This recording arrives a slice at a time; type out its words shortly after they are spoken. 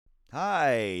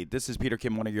Hi, this is Peter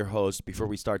Kim, one of your hosts. Before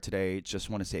we start today, just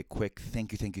want to say a quick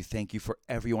thank you for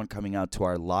everyone coming out to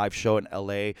our live show in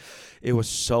LA. It was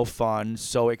so fun,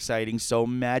 so exciting, so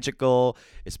magical.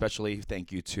 Especially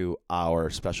thank you to our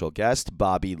special guest,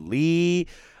 Bobby Lee.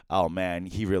 Oh man,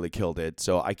 he really killed it.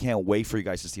 So I can't wait for you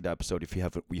guys to see the episode if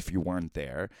you weren't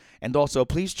there. And also,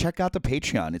 please check out the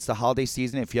Patreon. It's the holiday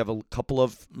season. If you have a couple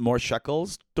of more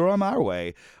shekels, throw them our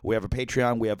way. We have a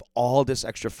Patreon. We have all this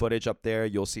extra footage up there.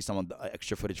 You'll see some of the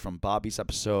extra footage from Bobby's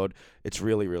episode. It's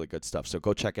really, really good stuff. So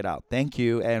go check it out. Thank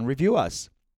you, and review us.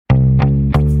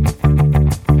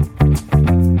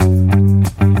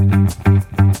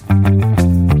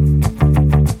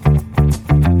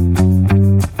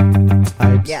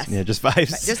 Yes. Yeah, just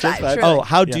vibes. Just vibes. Oh,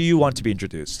 how do you want to be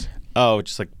introduced? Oh,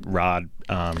 just like Rod.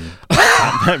 Rod.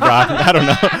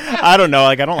 I don't know.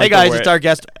 Like I don't. Hey like guys, it's our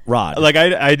guest Rod. Like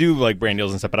I do like brand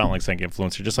deals and stuff, but I don't like saying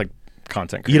influencer. Just like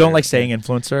content creator. You don't like saying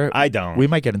influencer? I don't. We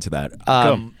might get into that.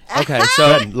 Okay,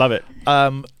 so so love it.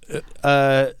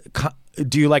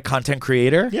 do you like content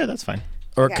creator Yeah, that's fine.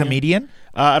 or Okay. comedian?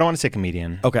 I don't want to say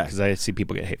comedian. Okay. Because I see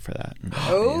people get hate for that.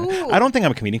 Oh. I don't think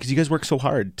I'm a comedian because you guys work so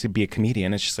hard to be a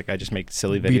comedian. It's just like I just make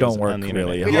silly videos. We don't work on the internet.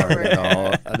 really We don't hard work.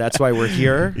 at all. That's why we're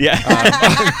here. Yeah.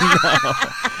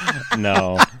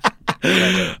 No.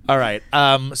 All right.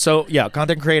 So yeah,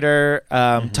 content creator.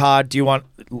 Todd, do you want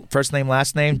first name,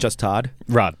 last name? Just Todd.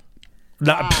 Rod.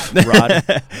 Not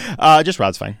Rod. Just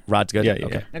Rod's fine. Rod's good. Yeah.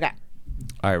 Okay. Okay.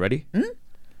 All right. Ready?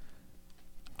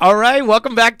 All right.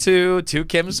 Welcome back to Two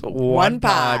Kim's One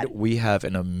Pod. We have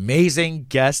an amazing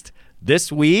guest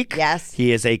this week. Yes.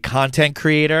 He is a content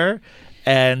creator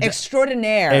and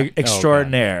Extraordinaire.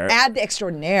 extraordinaire. Add the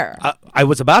extraordinaire. I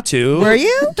was about to. Were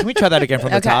you? Can we try that again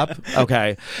from the Okay. top?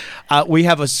 Okay. We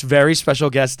have a very special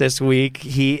guest this week.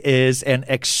 He is an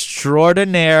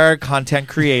extraordinaire content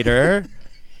creator.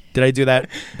 Did I do that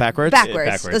backwards?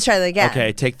 Backwards. Let's try that again.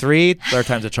 Okay, take 3. Third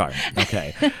time's a charm.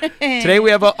 Okay. Today we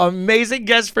have an amazing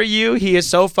guest for you. He is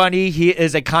so funny. He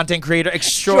is a content creator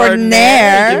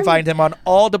extraordinaire. You can find him on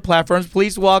all the platforms.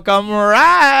 Please welcome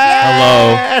Ryan.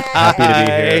 Hello. Happy to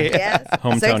be here. Yes.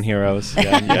 Hometown heroes.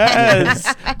 Yeah.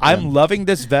 Yes. I'm loving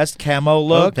this vest camo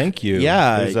look. Oh, thank you.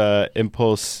 Yeah. It was a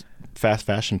impulse fast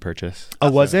fashion purchase. Oh,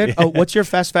 was it? Yeah. Oh, what's your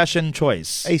fast fashion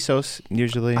choice? ASOS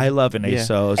usually. I love an Yeah.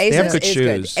 ASOS. They have good is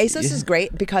shoes. good. ASOS is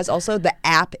great because also the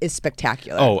app is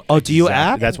spectacular. Oh, do you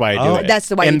exactly. app? That's why I do Oh. it. That's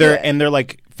the way and you do they're it. and they're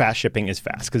like fast shipping is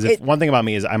fast because one thing about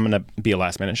me is I'm gonna be a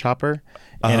last minute shopper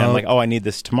and I'm like, oh, I need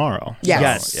this tomorrow.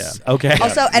 Yes. So, yeah. Okay.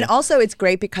 Also it's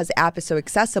great because the app is so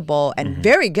accessible and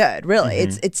very good. Really,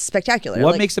 it's spectacular.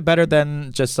 What Like, makes it better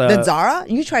than just than Zara?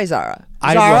 You try Zara.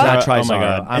 I Zara. will not try Oh my Zara.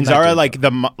 god! I'm And not Zara,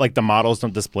 doing like the models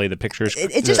don't display the pictures.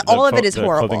 It's just all of it is the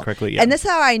horrible. clothing correctly. Yeah. And this is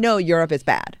how I know Europe is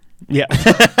bad. Yeah.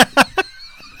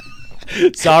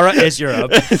 Zara is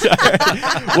Europe.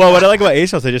 Well, what I like about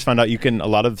ASOS, I just found out you can a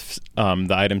lot of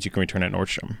the items you can return at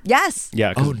Nordstrom. Yes.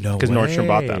 Yeah. Oh, no Because Nordstrom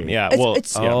bought them. way. Yeah.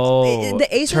 It's- yeah. Oh, The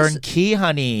ASOS turnkey,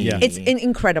 honey. Yeah. It's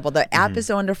incredible. The app is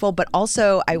so wonderful, but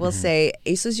also I will say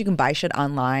ASOS, you can buy shit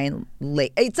online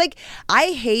late. It's like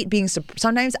I hate being.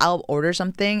 Sometimes I'll order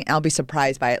something and I'll be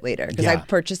surprised by it later because I Yeah.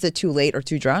 purchased it too late or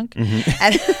too drunk, and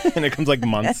And it comes like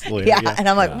months later. yeah, and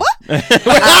I'm like,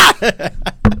 what?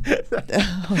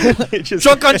 It just-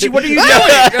 Drunk Unji, what are you doing?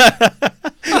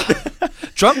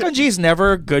 Drunk Unji is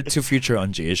never good to future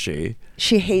Unji, is she?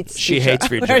 She hates. She hates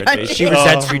future Unji. She Oh.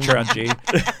 resents future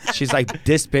Unji. She's like,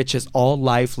 this bitch is all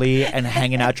lively and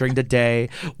hanging out during the day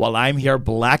while I'm here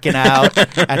blacking out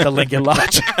at the Lincoln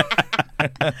Lodge.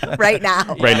 right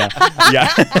now. right now.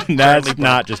 Yeah. That's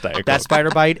not just Diet Coke. That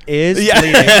spider bite is Yeah.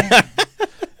 bleeding.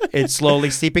 It's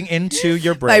slowly seeping into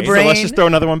your brain. So let's just throw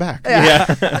another one back. Yeah.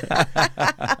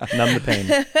 Numb the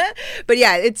pain. But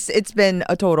yeah, it's been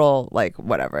a total like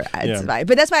whatever. It's Yeah. fine.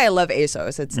 But that's why I love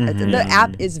ASOS. It's the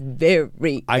app is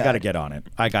very. I gotta good. get on it.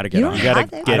 I gotta get You on don't it. You gotta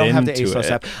have it? get I don't have the into ASOS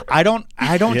it. app. I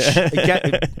don't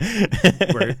get.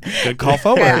 Good call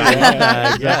forward.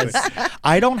 Yeah. Yes.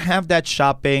 I don't have that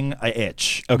shopping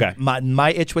itch. Okay.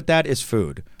 My itch with that is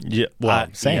food. Yeah. Well,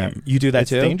 same. yeah. You do that it's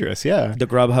too? dangerous. Yeah. The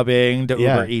Grubhubbing, the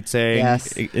Yeah. Uber Eatsing.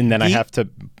 Yes. And then I He- have to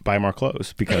buy more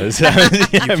clothes because You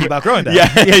keep outgrowing that.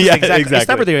 Yeah, exactly. It's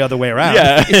never the other way around.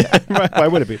 Yeah. Why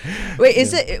would it be? Wait,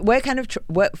 is it what kind of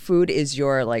what food is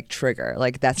your like trigger?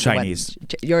 Like that's the one- Chinese.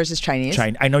 Yours is Chinese.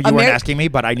 I know you weren't asking me,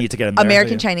 but I need to get in there.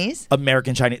 American Chinese.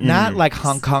 American Chinese, not like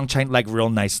Hong Kong Chinese, like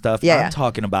real nice stuff. Yeah, I'm yeah.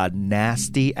 talking about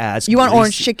nasty ass. You want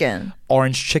orange greasy- chicken?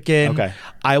 Orange chicken. Okay.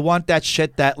 I want that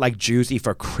shit that like Jews eat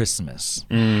for Christmas.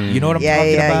 You know what I'm Yeah,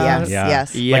 talking yeah, about?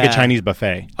 yes, yes. Yeah. Like a Chinese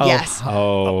buffet. Oh, Yes.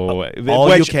 Oh, all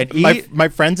which you can eat. My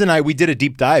friends and I, we did a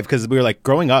deep dive because we were like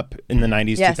growing up in the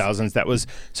 90s, Yes. 2000s. That was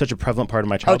such a prevalent part of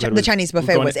my childhood. the was Chinese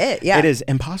buffet going- was it, yeah. It is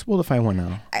impossible to find one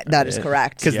now. That is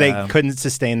correct. Because Yeah. they couldn't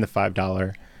sustain the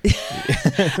 $5.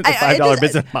 I- $5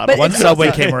 business model. but Once it's Subway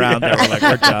also- came around, they were like,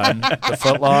 "We're done." The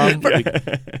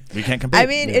footlong, we can't compete. I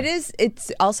mean,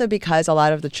 it's also because a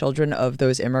lot of the children of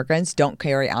those immigrants don't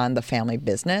carry on the family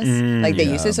business like they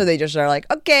used to, so they just are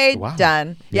like, okay, Wow. done.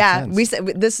 Makes Yeah, sense. we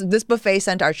this buffet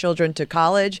sent our children to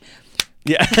college.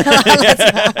 Yeah.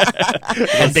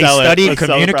 and they sell it. studied Let's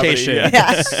sell the property, communication. yeah.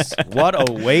 Yes. What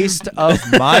a waste of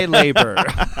my labor.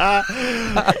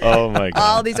 Oh my God.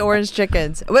 All these orange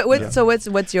chickens. So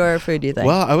what's your food? Do you think?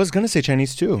 Well, I was gonna say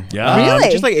Chinese too. Yeah. Really?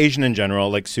 Just like Asian in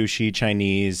general, like sushi,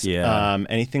 Chinese, Yeah.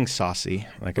 anything saucy.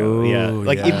 Like Ooh,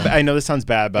 like yeah. even- I know this sounds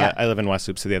bad, but Yeah. I live in West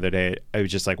Loop, so the other day I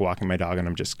was just like walking my dog and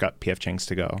I'm just got PF Chang's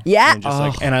to go. Yeah. And, just,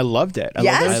 like, and I loved it. I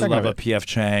Yes. loved every I second love of a it. PF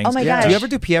Chang's. Oh my Do gosh. you ever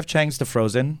do PF Chang's to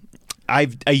frozen? I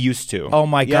used to. Oh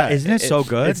my God. Isn't it so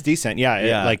good? It's decent. Yeah. You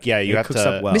It have cooks to.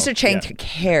 up well. Mr. Chang yeah.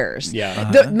 cares.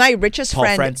 Yeah. My richest Paul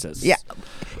friend. Francis. Yeah.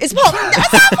 It's Paul.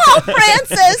 That's not Paul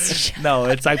Francis. No,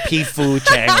 it's like P Fu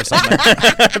Chang or something.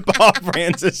 Paul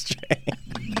Francis Chang.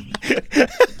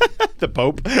 The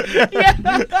Pope. I'm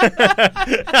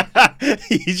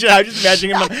just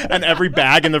imagining him on every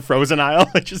bag in the frozen aisle,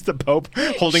 like just the Pope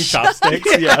holding chopsticks.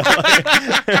 Yeah.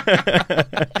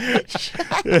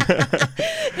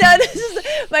 No, this is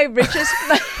my richest.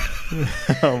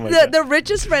 Oh my God. The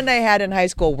richest friend I had in high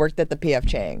school worked at the PF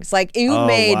Chang's. Like you Oh,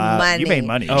 made wow. money. You made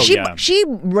money. Oh, she yeah. she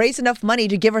raised enough money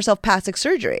to give herself plastic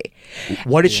surgery.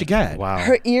 What did she get? Wow.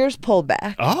 Her ears pulled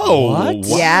back. Oh, What?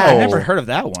 wow. Yeah. I never heard of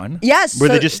that one. Yes. Were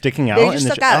they so just sticking out They in just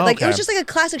the stuck ch- out. Oh, Like it was okay. just like a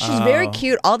classic. She's very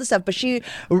cute, all the stuff, but she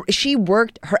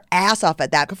worked her ass off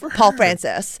at that Paul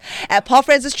Francis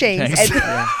Chang's. Thanks.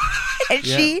 And, and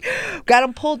she got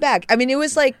him pulled back. I mean, it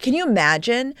was like, can you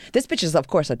imagine? This bitch is, of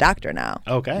course, a doctor now.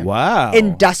 Okay. Wow.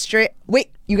 Industrial. Wait,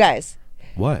 you guys.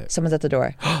 What? Someone's at the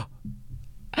door.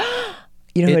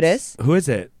 You know who it is? Who is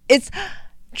it? It's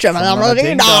Ding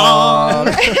Ding dong.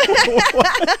 Dong.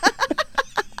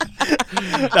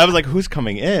 I was like, who's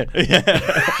coming in? Yeah.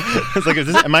 I was like,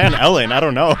 am I on Ellen? I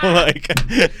don't know. Like,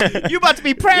 You about to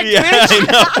be pranked, yeah, bitch? I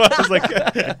know. I was like,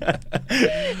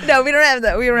 No, we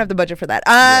don't have the budget for that.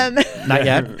 Not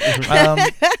yet.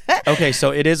 Okay,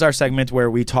 so it is our segment where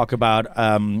we talk about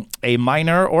a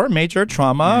minor or major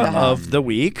trauma of the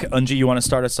week. Unji, you want to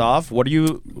start us off? What are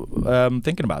you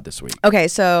thinking about this week? Okay,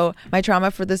 so my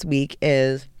trauma for this week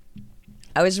is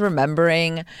I was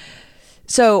remembering.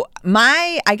 So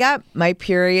I got my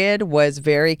period was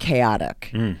very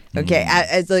chaotic. Okay,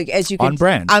 as you can On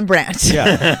brand. On brand.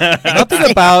 Yeah.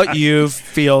 Nothing about you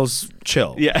feels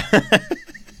chill. yeah.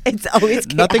 It's always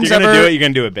chaotic. Nothing's You're gonna ever. do it. You're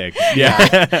gonna do it big.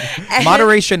 Yeah.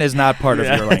 Moderation is not part of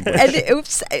your language. And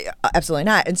oops, absolutely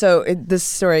not. And so this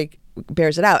story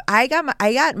bears it out. I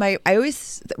always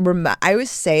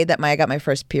say that I got my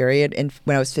first period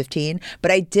when I was 15,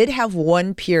 but I did have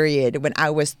one period when I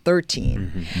was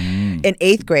 13. In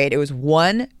 8th grade, it was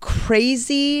one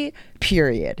crazy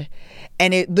period.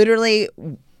 And it literally,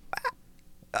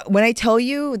 when I tell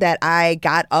you that I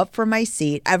got up from my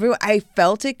seat, I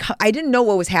felt it. I didn't know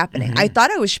what was happening. I thought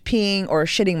I was peeing or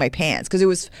shitting my pants because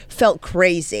it felt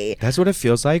crazy. That's what it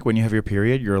feels like when you have your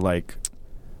period. You're like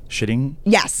shitting.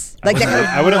 Yes, like that. Kind of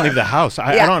I wouldn't leave the house.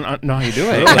 I Yeah. don't know how you do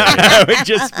it. I would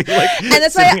just be like, and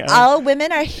that's sitting why out. all women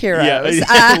are heroes.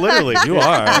 Yeah, literally, You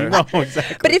are. No,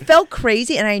 exactly. But it felt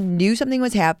crazy, and I knew something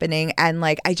was happening, and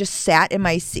like I just sat in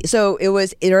my seat. So it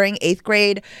was during 8th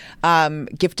grade,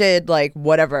 gifted like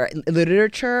whatever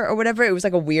literature or whatever. It was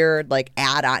like a weird like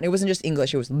add-on. It wasn't just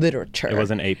English; it was literature. It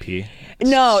wasn't AP.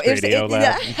 No, it was. Radio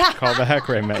lab. Call back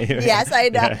where I met you. Yes, I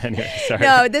know. Yeah, anyway, sorry.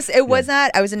 No, it was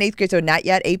not. I was in 8th grade, so not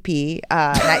yet AP,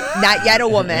 not yet a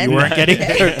woman. You weren't getting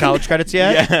college credits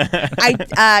yet?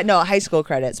 No, high school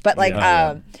credits, but like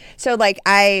so like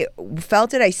I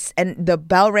felt it. And the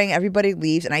bell rang, everybody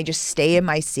leaves, and I just stay in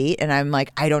my seat, and I'm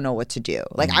like, I don't know what to do.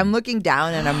 Like I'm looking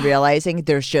down, and I'm realizing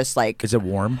there's just like, Is it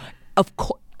warm? of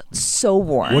course, so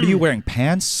warm. What are you wearing?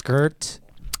 Pants, skirt?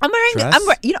 I'm wearing?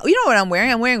 Dress? You know what I'm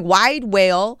wearing? I'm wearing wide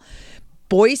whale,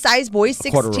 boy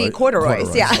 16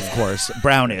 corduroys. Yeah. Of course.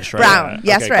 Brownish, right? Brown.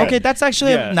 Yes, Okay, right. Okay, that's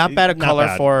actually Yeah, not bad a not color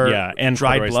bad. for Yeah, and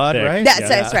dried corduroy's blood, thick. right?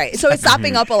 That's right. So it's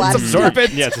sopping up a lot of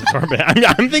absorbent. Yeah, it's absorbent.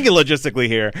 I'm thinking logistically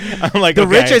here. I'm like The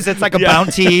okay. riches, it's like a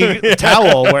bounty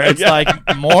towel where it's like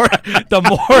the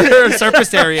more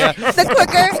surface area.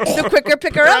 the quicker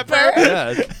picker upper.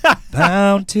 Yeah.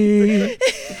 Bounty.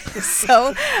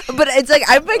 So, but it's like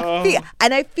I'm like,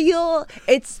 and I feel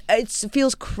it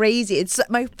feels crazy. It's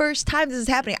my first time this is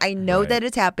happening. I know that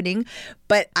it's happening,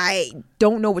 but I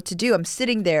don't know what to do. I'm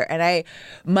sitting there, and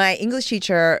my English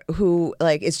teacher, who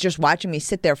like is just watching me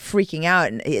sit there freaking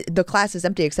out, and the class is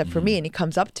empty except for me, and he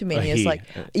comes up to me and he's like,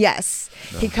 yes,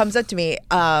 he comes up to me,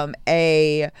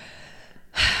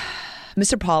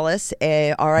 Mr. Paulus,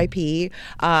 R.I.P.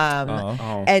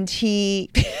 And he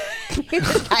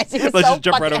guys, he was Let's so just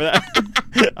jump right over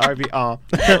that.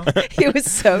 R.I.P. He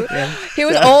was he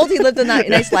was old. He lived a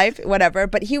nice life, whatever.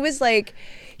 But he was like,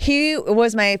 he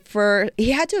was my first.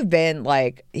 He had to have been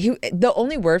like the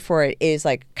only word for it is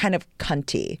like kind of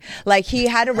cunty. Like he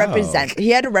had to he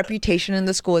had a reputation in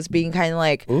the school as being kind of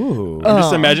like. Ooh.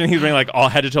 Just imagine he's wearing like all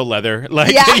head to toe leather.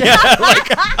 Like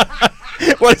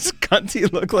what does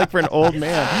cunty look like for an old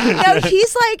man? No,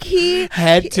 he's like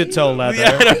head to toe leather.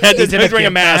 Yeah, he's wearing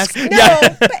a mask. No,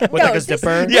 but, with like a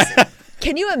zipper.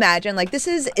 Can you imagine? Like this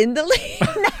is in the late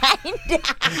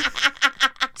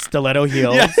 90s. Stiletto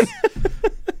heels.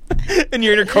 And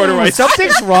you're in your corduroy.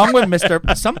 Something's wrong with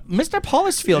Mr.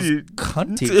 Paulus feels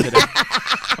cunty today.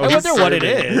 I wonder what it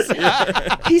is.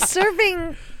 He's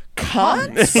serving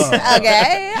cunts.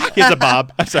 Okay. He has a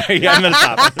bob. I'm sorry. Yeah, I'm gonna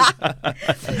stop.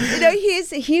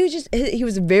 He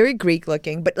was very Greek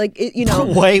looking, but like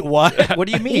Wait, what? What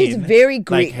do you mean? He's very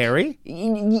Greek. Like Harry?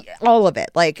 All of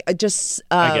it. Like just.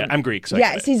 I'm Greek. So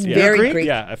yes, he's very Greek.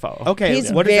 Yeah, I follow. Okay,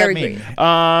 he's what does that very mean? Greek.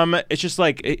 It's just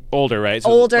like older, right? So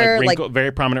older, like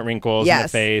very prominent wrinkles in the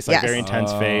face, like very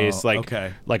intense face, like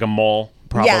a mole.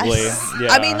 Probably. Yes. Yeah.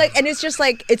 I mean, like, and it's just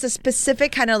like it's a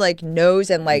specific kind of like nose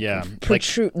and like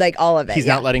protrude, like all of it. He's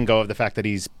not letting go of the fact that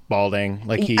he's balding,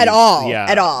 like at all. Yeah,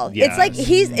 at all. Yeah. It's like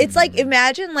it's like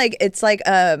imagine like it's like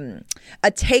a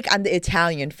take on the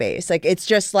Italian face. Like it's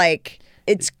just like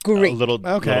it's Greek. A little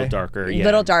darker. Yeah.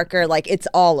 Little darker. Like it's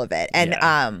all of it. And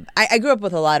I grew up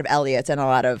with a lot of Elliots and a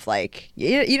lot of like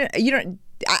you don't.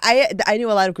 I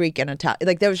knew a lot of Greek and Italian.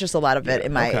 Like there was just a lot of it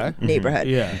in my neighborhood.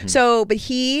 Yeah. Mm-hmm. So, but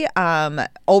he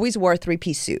always wore a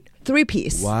 3-piece suit.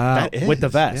 3-piece. Wow. With the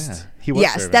vest. Yeah. He was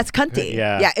Yes, serving. that's cunty.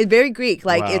 Yeah. It's very Greek.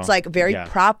 Like Wow. it's like very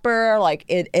proper. Like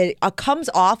it comes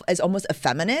off as almost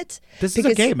effeminate. This is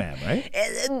a gay man, right?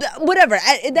 Whatever.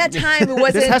 At that time, it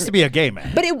wasn't. This has to be a gay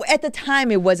man. But at the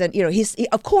time, it wasn't.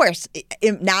 Of course.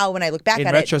 Now, when I look back in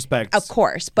at retrospect, it, of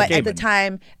course. But at the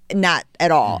time, not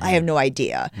at all. Mm-hmm. I have no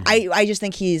idea. I just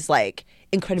think he's like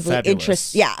incredibly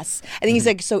interesting. Yes, I think he's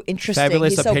like so interesting.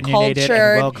 Fabulous, he's so opinionated,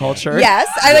 cultured. and well cultured. Yes,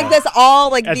 I think that's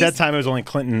all. Like At that time, it was only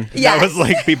Clinton. Yes. That was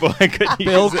like people I could use.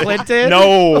 Bill Clinton?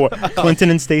 No,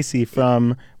 Clinton and Stacey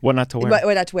from What Not to Wear.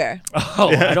 What not to wear? Oh,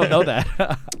 I don't know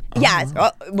that. Yes,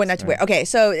 what not to wear. Okay,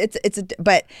 so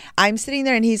but I'm sitting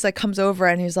there and he's like comes over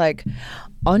and he's like,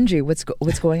 Anji, what's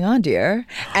going on, dear?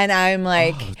 And I'm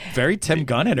like, very Tim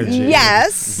Gunn energy.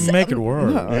 yes, Make it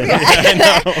work. and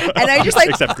I just like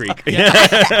Except Greek.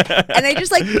 and I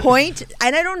just like point,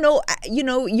 and I don't know,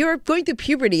 you're going through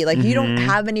puberty, like you don't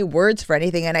have any words for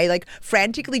anything, and I like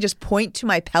frantically just point to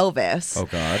my pelvis. Oh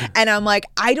God. And I'm like,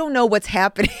 I don't know what's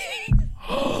happening.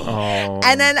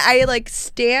 And then I like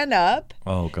stand up.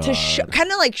 Oh God. To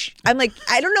kind of like I'm like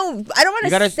I don't know, I don't want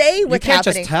to say what's happening. You can't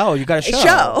just tell. You got to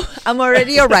show. I'm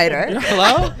already a writer.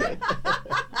 Hello.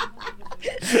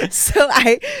 So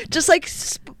I just like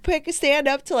stand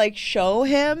up to like show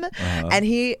him, and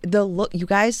the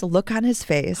look on his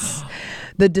face,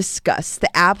 the disgust,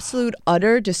 the absolute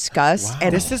utter disgust,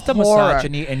 and this is the horror.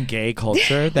 misogyny in gay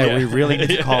culture that we really need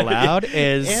to call out.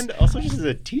 And also just as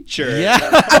a teacher. Yeah.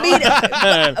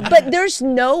 I mean, but there's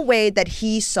no way that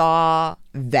he saw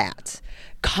that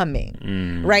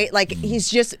coming, right? Like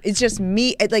it's just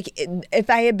me. Like if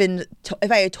I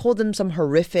had told him some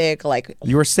horrific, like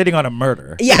You were sitting on a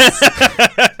murder. yes,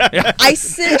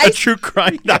 A true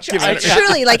crime documentary.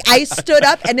 Truly, like I stood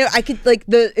up and I could like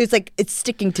it's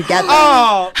sticking together.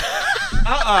 Oh.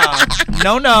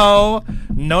 No.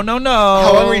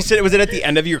 How long were you sitting? Was it at the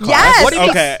end of your class? Yes. What do you mean?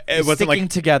 Okay. It wasn't sticking like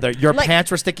together. Your Like-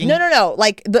 pants were sticking. No.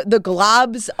 Like the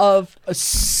globs of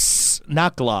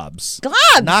Not globs.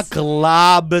 globs. Not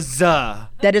globs.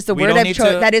 That is the We word don't I've need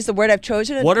chosen. to- That is the word I've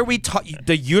chosen. What are we talking?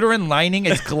 The uterine lining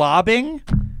is globbing.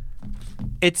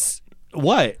 It's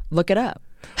what? Look it up.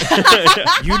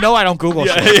 You know I don't Google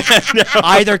shit.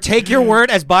 Either take your word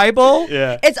as Bible.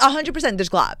 Yeah. It's 100%. There's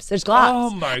globs. There's globs. Oh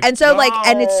my And so like,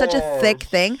 and it's such a gosh. thick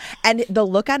thing. And the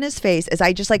look on his face is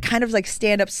I just like kind of like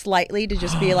stand up slightly to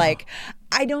just be like,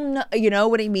 I don't know, you know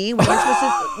what I mean? When you're supposed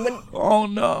to, when, Oh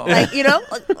no. like, you know,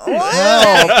 like,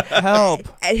 Help.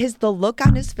 and the look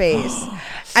on his face,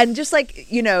 and just like,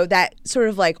 you know, that sort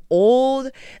of like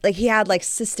old, like he had like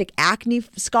cystic acne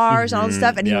scars and all this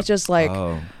stuff, and he Yep. was just like,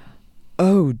 Oh.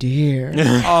 oh dear.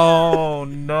 Oh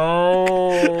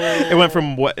no. It went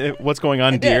from what's going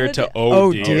on, dear, to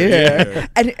Oh dear. dear.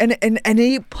 And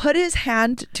he put his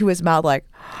hand to his mouth like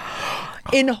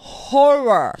in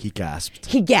horror. He gasped.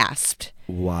 He gasped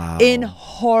Wow. in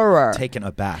horror. Taken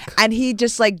aback. And he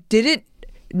just like didn't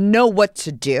know what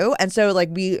to do, and so like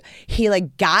he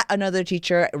like got another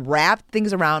teacher, wrapped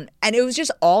things around, and it was just,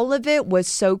 all of it was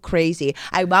so crazy.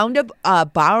 I wound up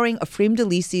borrowing Ephraim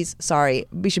DeLisi's, sorry,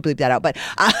 we should bleep that out, but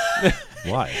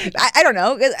Why? I don't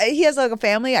know, 'cause he has like a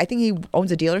family, I think he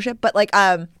owns a dealership, but like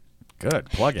Good.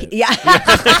 Plug it. yeah.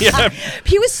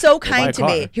 He was so kind to car.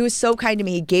 me. He was so kind to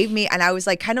me. He gave me, and I was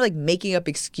like kind of like making up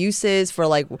excuses for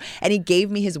like, and he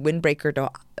gave me his windbreaker to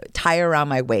tie around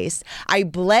my waist. I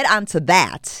bled onto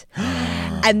that.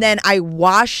 And then I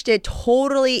washed it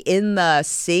totally in the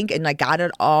sink, and I got it,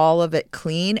 all of it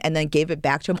clean, and then gave it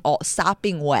back to him, all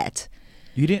sopping wet.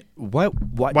 You didn't. What?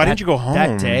 Why didn't you go home?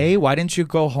 that day? Why didn't you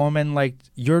go home and like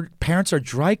your parents are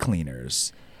dry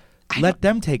cleaners? Let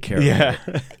them take care of Yeah.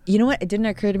 it. You know what? It didn't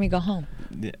occur to me to go home.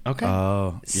 Okay.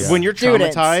 Oh, yeah. When you're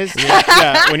Students. traumatized,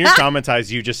 yeah. When you're traumatized,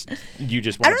 you just.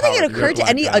 I don't think it occurred to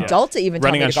any adult to even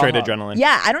Running tell me on to go straight home. adrenaline.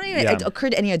 Yeah, I don't even. Yeah. It occurred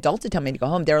to any adult to tell me to go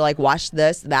home. They were like, "Watch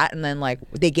this, that," and then like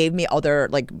they gave me other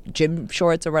like gym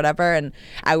shorts or whatever, and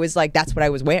I was like, "That's what I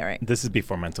was wearing." This is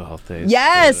before mental health days.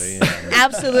 Yes, Really, yeah.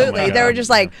 absolutely. Oh my They were God. just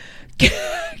like,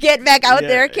 "Get back out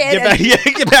there, kid."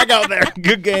 Get back out there.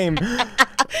 Good game.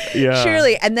 Yeah.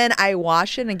 Surely, and then I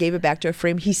washed it and gave it back to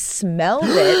Ephraim. He smelled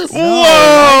it.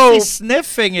 Whoa! He's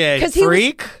sniffing it. 'Cause he was-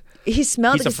 Freak. He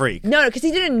smelled He's it. a freak. No, because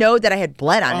he didn't know that I had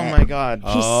blood on Oh it. my God.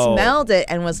 He smelled it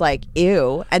and was like,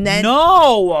 "Ew," and then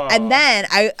No. And then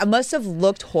I must have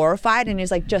looked horrified, and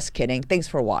he's like, "Just kidding. Thanks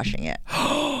for washing it."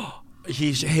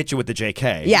 he hit you with the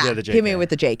JK. Yeah, the hit me JK. with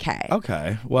the JK.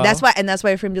 Okay. Well, That's why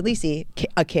Ephraim DeLisi,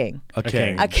 a king.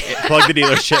 Okay. Okay. Plug the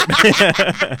dealership.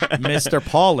 Mr.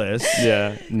 Paulus.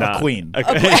 Yeah. Nah. queen.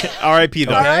 Okay. R.I.P.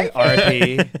 though. Okay.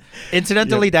 R.I.P.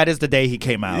 Incidentally, that is the day he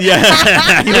came out.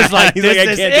 Yeah. He was like, He's "This like,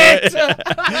 I is can't it. do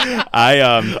it."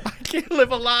 I Can't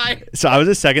live a lie." So I was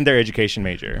a secondary education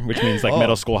major, which means like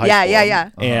middle school, high Yeah,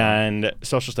 school. yeah. And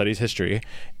social studies, history.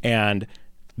 And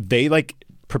they like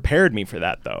prepared me for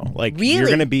that though. Like you're Really?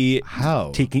 going to be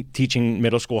How? teaching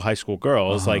middle school, high school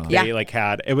girls. Like they Yeah. like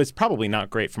had, it was probably not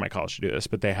great for my college to do this,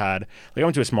 but they had, like I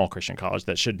went to a small Christian college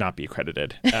that should not be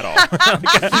accredited at all.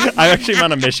 I actually am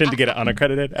on a mission to get it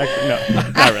unaccredited. Actually, no,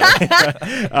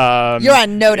 not really. You're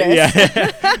on notice.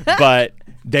 Yeah. But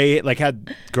they like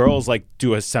had girls like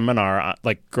do a seminar,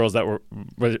 like girls that were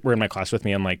in my class with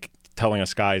me, and like telling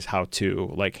us guys how to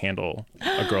like handle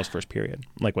a girl's first period,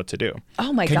 like what to do.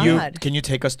 Oh my Can God. you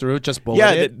take us through just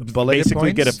Basically bulleted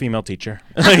get a points? female teacher.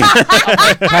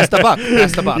 Pass the buck.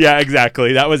 Pass the buck. Yeah,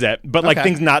 exactly. That was it. But like Okay.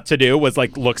 things not to do was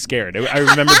like look scared. I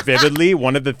remember vividly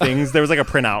one of the things, there was like a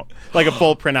printout, like a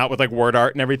full printout with like word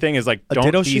art and everything, is like don't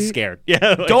ditto be sheet? scared.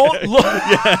 Yeah. Like, Don't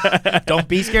look. Don't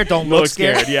be scared. Don't look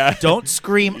scared. Yeah. Don't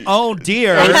scream. Oh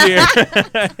dear. Oh,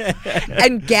 dear.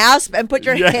 And gasp and put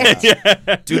your hands.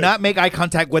 Do not make eye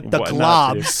contact with the What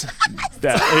not to. globs,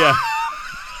 Yeah.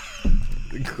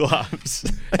 Gloves.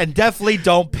 and definitely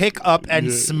don't pick up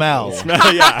and smell.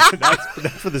 Yeah,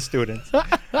 that's for the students.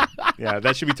 Yeah,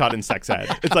 that should be taught in sex ed.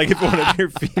 It's like if one of your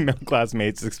female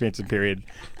classmates is experiencing period,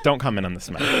 don't come in on the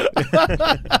smell.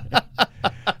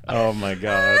 Oh my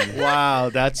God. Wow,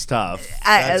 that's tough.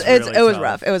 It was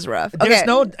rough. It was rough. There's Okay.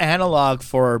 no analog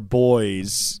for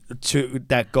boys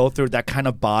that go through that kind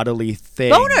of bodily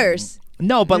thing. Boners.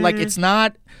 No, but like it's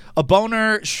not a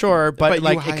boner, sure, but you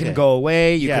like it hide can it. go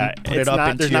away. You Yeah, can put it's it up not,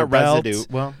 into there's your not belt. residue.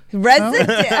 Well, Resident.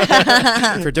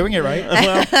 If you're doing it right.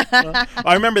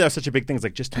 I remember that was such a big thing. It's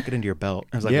like just tuck it into your belt.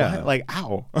 I was like, Yeah. what? Like,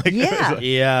 ow. Like, Yeah.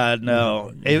 Yeah,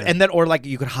 no. And then, or like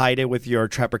you could hide it with your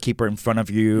trapper keeper in front of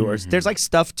you, or there's like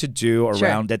stuff to do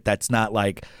around it that's not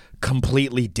like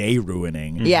completely day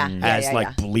ruining. Yeah, as yeah, like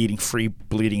yeah. free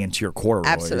bleeding into your corduroys.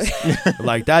 Absolutely.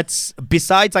 Like that's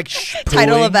besides like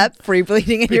Title of pooing that: free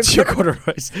bleeding in your into your corner.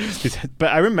 corduroys. But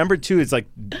I remember too, it's like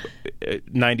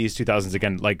 90s, 2000s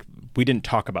again, like we didn't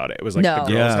talk about it. It was like No. the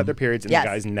girls Yeah. had their periods and Yes. the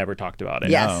guys never talked about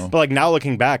it. Yes. No. But like now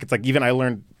looking back, it's like even I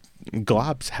learned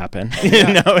globs happen.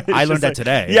 I learned that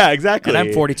today. Yeah, exactly. And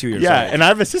I'm 42 years yeah, old. and I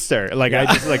have a sister. Like I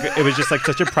just like it was just like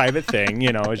such a private thing.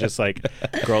 It was just like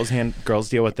girls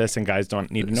deal with this and guys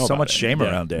don't need to know. So about much it. shame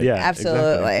around it. Yeah, Absolutely.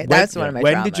 Exactly. That's one of my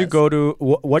When did you traumas. go to?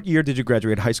 What year did you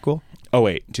graduate high school? Oh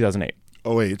wait, 2008.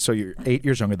 Oh wait, so you're 8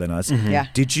 years younger than us. Yeah.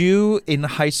 Did you in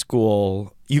high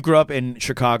school? You grew up in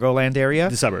Chicagoland area.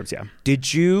 The suburbs, yeah.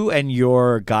 Did you and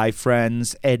your guy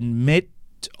friends admit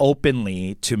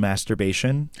openly to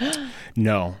masturbation?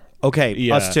 No. Okay,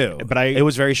 Yeah, us too. but it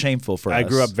was very shameful for us. I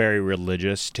grew up very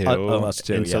religious too. us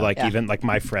too, And so yeah. like Yeah. even like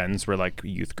my friends were like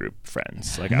youth group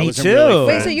friends. Like I Me wasn't too. really Wait,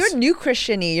 friends. so you're new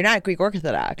Christian-y. You're not Greek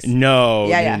Orthodox. No,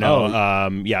 Yeah, yeah. no. Oh.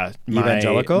 Yeah.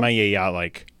 Evangelical?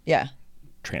 Like Yeah.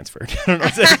 transferred. I don't know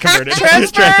what to say. Converted.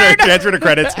 Transferred. Transferred to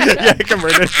credits. Yeah,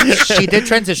 converted. She did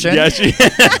transition. Yeah,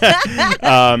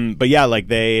 but yeah, like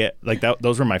they like that.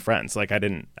 Those were my friends. Like I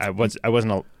wasn't. I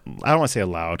don't want to say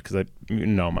allowed because I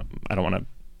don't want to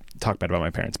talk bad about my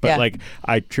parents. But Yeah. like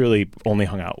I truly only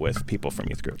hung out with people from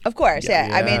youth group. Of course, yeah.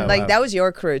 I mean, like wow. that was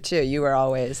your crew too. You were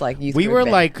always like youth We group were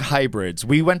and- like hybrids.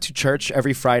 We went to church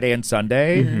every Friday and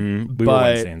Sunday. We were but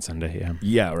Wednesday and Sunday. Yeah.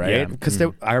 yeah, right. Yeah. Because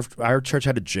our church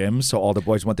had a gym, so all the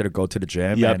boys wanted to go to the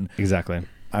gym, Yep. and Exactly.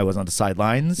 I was on the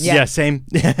sidelines. Yeah. Same.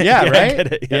 Yeah, I right.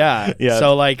 get it. Yeah. Yeah.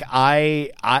 So like I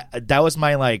that was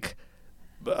my like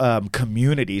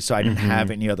community, so I didn't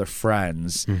have any other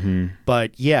friends.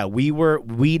 But yeah,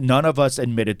 none of us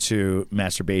admitted to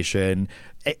masturbation.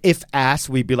 If asked,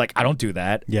 we'd be like, I don't do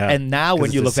that. Yeah. And now 'Cause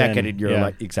when you it's look a back sin. at it, you're Yeah.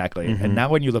 like, exactly. And now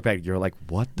when you look back, you're like,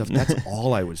 what the that's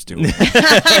all I was doing.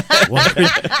 What?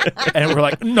 And we're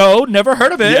like, no, never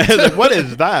heard of it. Like, what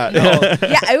is that?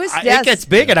 Yeah, it was. It gets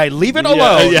big and I leave it Yeah,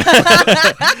 alone. yeah.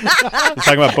 I was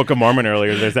talking about Book of Mormon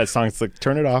earlier. There's that song. It's like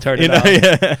turn it off. Turn it You know?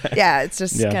 off. Yeah, it's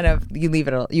just Yeah. kind of you leave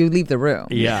the room.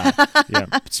 Yeah. Yeah.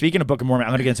 Speaking of Book of Mormon,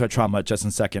 I'm going to get into a trauma just in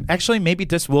a second. Actually, maybe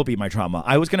this will be my trauma.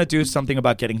 I was going to do something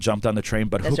about getting jumped on the train,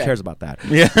 but That's who right. cares about that?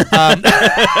 Yeah.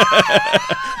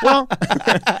 Well,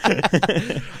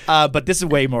 but this is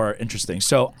way more interesting.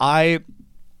 So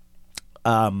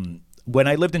when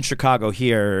I lived in Chicago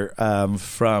here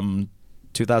from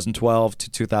 2012 to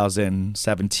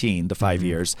 2017, the 5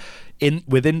 years,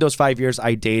 within those 5 years,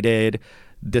 I dated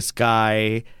this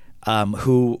guy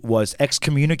who was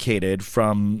excommunicated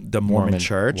from the Mormon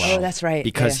church. Oh, that's right.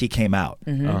 Because Yeah. he came out.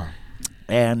 Oh.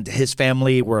 And his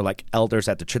family were like elders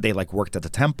at the church. They like worked at the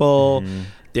temple.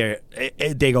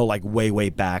 They go like way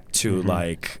back to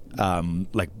like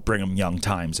Brigham Young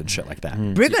times and shit like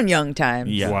that. Brigham Young time.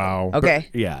 Yeah. Wow. Okay.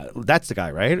 Yeah, that's the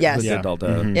guy, right? Yes. Who did Yeah. all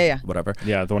the Yeah, yeah. whatever.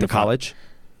 Yeah, the one the who found- college.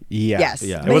 Yeah. Yes.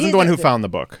 Yeah. It But wasn't he's the one who a- found the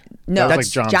book. No, That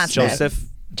was that's like John Smith. Joseph.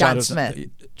 John Smith.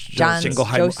 John Jingle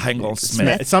Joseph- Hengel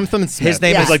Smith. Something Smith. His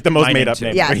name It is was like the most my made name up too.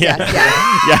 name. Yes, yeah.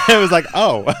 yes, Yeah. It was like,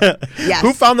 oh, Yes.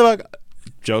 who found the book?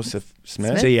 Joseph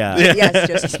Smith. So yeah. Yes,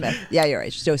 Joseph Smith. Yeah, you're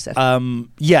right. Joseph.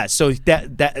 Yeah, so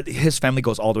that his family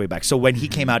goes all the way back. So when he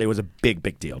came out, it was a big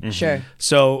deal. Sure.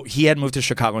 So he had moved to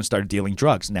Chicago and started dealing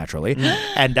drugs naturally,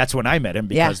 and that's when I met him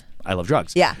because I love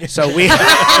drugs. Yeah. So we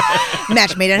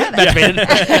Match made in heaven.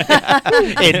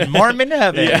 in Mormon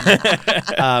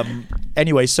heaven.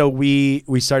 Anyway, so we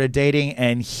started dating,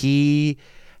 and he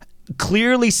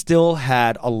clearly still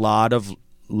had a lot of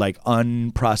like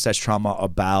unprocessed trauma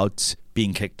about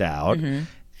being kicked out.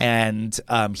 And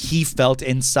he felt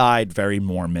inside very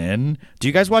Mormon. Do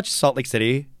you guys watch Salt Lake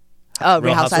City? Oh,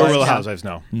 Real Housewives. Real No. Housewives,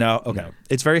 no. No, okay.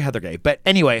 It's very Heather Gay. But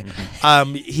anyway,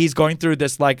 he's going through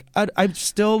this like I'm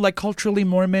still like culturally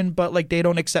Mormon, but like they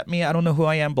don't accept me. I don't know who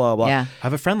I am. Blah blah. Yeah. I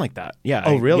have a friend like that. Yeah.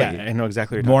 Oh, really? Yeah, I know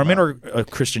exactly what you're Mormon talking or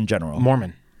Christian general? about.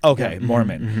 Mormon. Okay,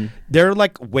 Mormon. They're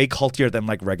like way cultier than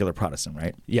like regular Protestant,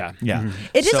 right? Yeah. Yeah.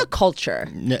 It is So- a culture.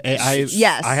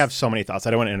 Yes. I have so many thoughts.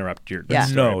 I don't want to interrupt your Yeah.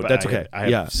 story, No, but that's I- okay. I have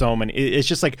Yeah. so many. It's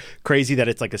just like crazy that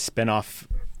it's like a spin-off.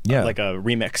 Yeah. Like a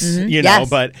remix, Mm-hmm. you know, Yes.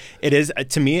 but it is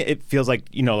to me. It feels like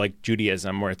like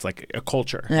Judaism, where it's like a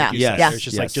culture. Yeah. Like you Yes. said. Yes. It's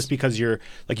just like Yes. just because you're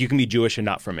like you can be Jewish and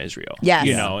not from Israel. Yes.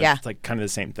 you know, Yeah. it's like kind of the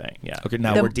same thing. Yeah. Okay,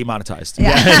 now The- we're demonetized. Yeah.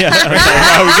 Yeah,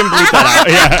 no, we can bleep that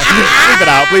out.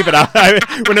 Yeah, bleep it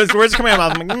out. When those words come out,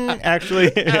 I'm like,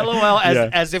 actually, LOL, Yeah.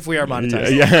 as if we are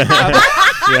monetized.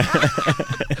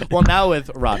 Yeah. Well, now with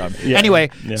Radon. Yeah. Anyway,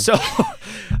 Yeah. so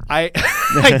I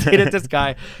I dated this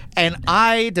guy, and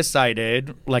I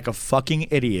decided, like a fucking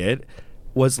idiot,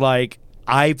 was like,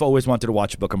 I've always wanted to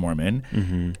watch Book of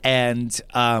Mormon, and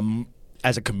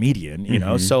as a comedian, you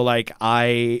know, so like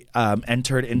I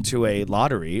entered into a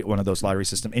lottery, one of those lottery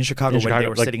systems in Chicago, when Chicago, they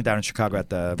were like sitting down in Chicago at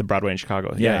the Broadway in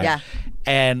Chicago. yeah. Yeah.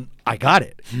 And I got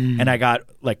it. And I got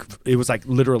like, it was like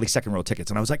literally second row tickets.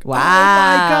 And I was like, Wow. oh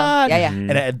my God. Yeah, yeah.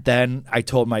 And then I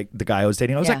told the guy I was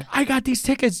dating, I was Yeah. like, I got these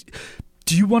tickets.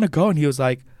 do you want to go? And he was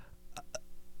like,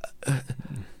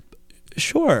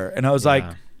 sure. And I was like,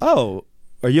 oh,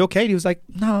 are you okay? And he was like,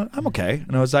 no, I'm okay.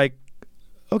 And I was like,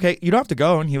 okay, you don't have to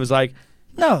go. And he was like,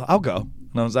 no, I'll go.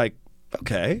 And I was like,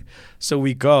 okay. So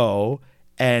we go,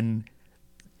 and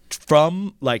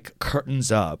from like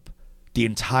curtains up, the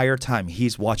entire time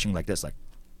he's watching like this, like,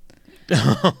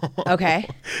 Okay.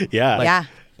 Yeah. Yeah.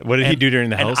 What did he do during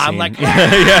the hell and scene? I'm like, yeah,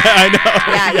 I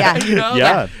know. Yeah. you know,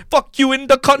 Yeah. like, fuck you in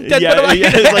the content. Yeah,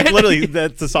 it's like literally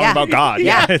that's a song Yeah. about God.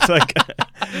 Yeah. It's like,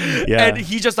 yeah, And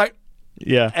he just like,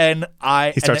 yeah. and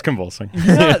He starts convulsing.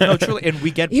 yeah, no, truly. And we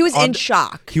get He was on in the-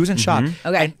 shock. He was in shock.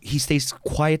 Okay. And he stays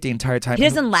quiet the entire time. He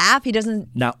doesn't laugh. He doesn't.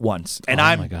 Not once. And Oh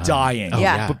my I'm God. dying. Oh,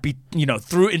 Yeah. But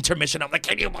through intermission, I'm like,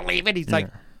 can you believe it? He's like,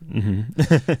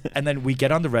 and then we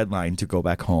get on the red line to go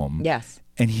back home. Yes.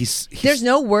 And he's There's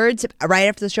no words right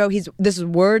after the show. This is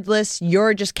wordless.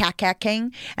 You're just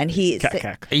king, and he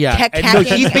Cack. yeah. Cack, And cack, no,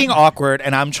 cack, he's cack. being awkward,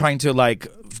 and I'm trying to like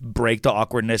break the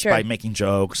awkwardness Sure. by making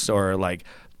jokes or like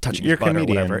touching You're his butt or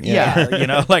comedian, whatever. yeah.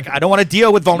 Yeah, like I don't want to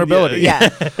deal with vulnerability. Yeah.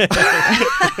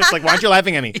 It's like, why aren't you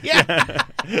laughing at me?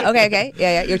 Okay.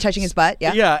 Yeah. You're touching his butt.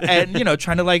 Yeah. Yeah, and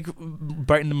trying to like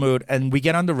brighten the mood. And we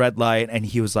get on the red light, and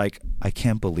he was like, "I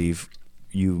can't believe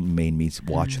you made me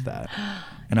watch that."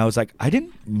 And I was like, "I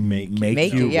didn't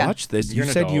make you yeah. watch this. You're You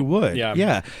an said you adult. would."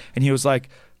 Yeah. And he was like,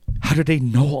 "How do they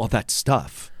know all that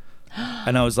stuff?"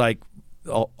 And I was like,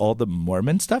 all the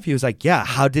Mormon stuff? He was like, "Yeah,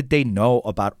 how did they know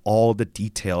about all the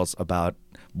details about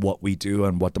what we do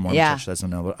and what the Mormon Yeah. church doesn't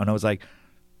know?" And I was like,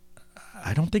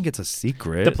 I don't think it's a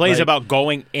secret. The play's Like, about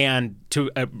going and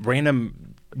to a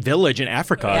random village in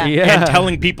Africa Yeah. and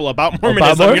telling people about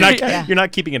Mormonism. Mormon- You're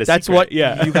not keeping it a that's secret. what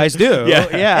yeah. you guys do. Yeah.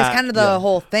 yeah. It's kind of the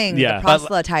whole thing. Yeah. The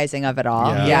proselytizing of it all.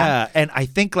 Yeah. Yeah. And I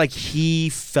think like he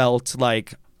felt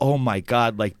like, oh my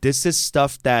God, like this is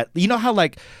stuff that, you know how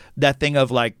like that thing of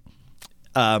like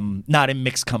not in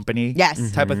mixed company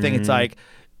Yes. type of thing. It's like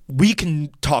we can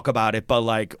talk about it, but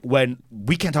like when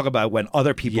we can't talk about it when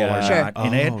other people are Yeah. not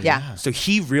in Sure. it. Yeah. So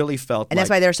he really felt And like, that's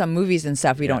why there are some movies and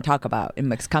stuff we don't talk about in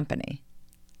mixed company.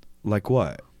 like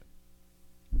what?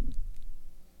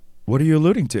 What are you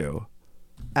alluding to?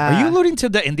 Are you alluding to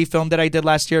the indie film that I did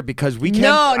last year? Because we can't.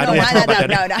 I don't want to talk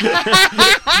about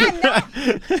that.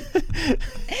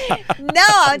 No,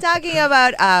 I'm talking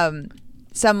about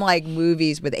some like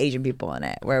movies with Asian people in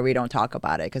it where we don't talk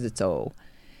about it because it's so.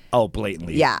 Oh,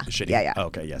 blatantly. Yeah. Shitty. Yeah.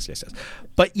 Okay. Yes.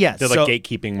 But yes. They're so, like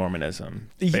gatekeeping Mormonism.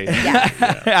 basically.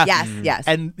 Yeah. Yes.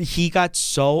 And he got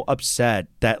so upset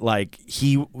that like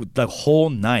the whole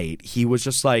night he was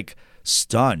just like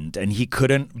stunned and he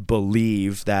couldn't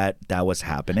believe that was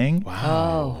happening.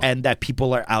 Oh. And that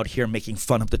people are out here making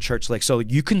fun of the church. Like, so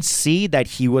you can see that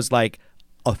he was like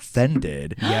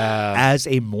offended as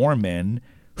a Mormon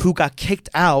who got kicked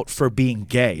out for being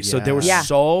gay. So there was Yeah.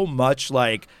 so much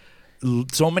like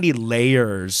so many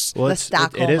layers. Well, The it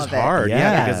Stockholm is of it. hard,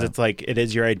 Yeah. because it's like it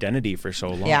is your identity for so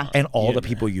long. Yeah. And all the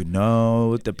people you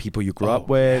know, the people you grew up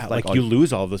with, Yeah, like you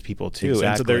lose all those people too,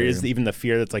 and so there Exactly. is even the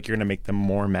fear that's like you're gonna make them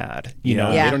more mad. You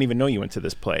know, Yeah. they don't even know you went to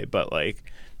this play, but like,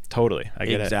 totally, I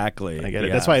get Exactly. it. I get it.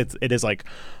 Yeah. That's why it is like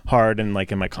hard and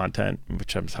like in my content,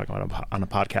 which I'm talking about on a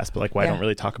podcast, but like why I Yeah. don't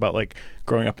really talk about like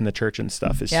growing up in the church and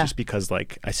stuff. Is Yeah. just because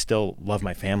like I still love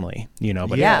my family, you know.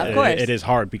 But Yeah, of course. it is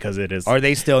hard because it is. Are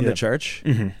they still in Yeah. the church?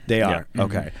 Mm-hmm. They are. Yeah.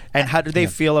 Okay. And how do they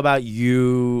feel about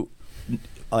you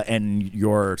and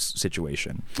your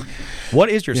situation? What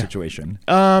is your situation? It's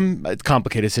a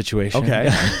complicated situation. Okay.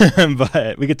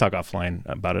 But we could talk offline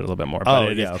about it a little bit more. Oh,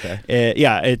 But yeah, okay.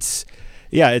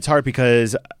 It's hard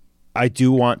because I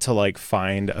do want to like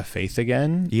find a faith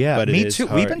again. Yeah, but it me is too.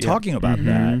 hard. We've been Yeah. talking about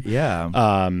that. Yeah.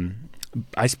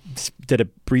 I did a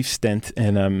brief stint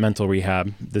in a mental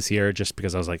rehab this year just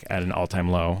because I was like at an all-time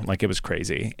low. Like it was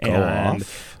crazy. Go and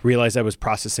off. realized I was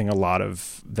processing a lot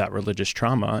of that religious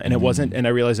trauma. And it wasn't, and I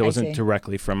realized it I wasn't see.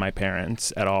 directly from my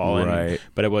parents at all. Right.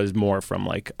 But it was more from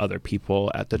like other people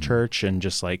at the church and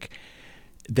just like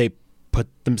they put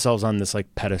themselves on this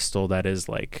like pedestal that is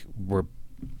like we're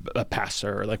a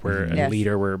pastor, or like we're a Yes.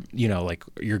 leader, we're, you know, like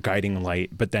you're guiding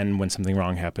light. But then when something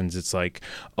wrong happens, it's like,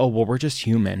 oh, well, we're just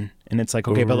human. And it's like,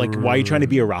 okay, but like, why are you trying to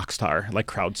be a rock star, like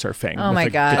crowd surfing Oh with my a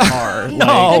God. guitar?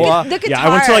 No. Like, The yeah, I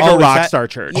went to like Oh, a is rock that- star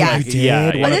church. Yeah. Like, You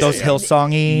did? One This of those is-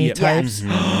 Hillsongy Yeah. types?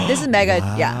 This is mega.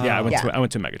 Yeah. Yeah, I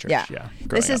went to a mega church. Yeah. Yeah, This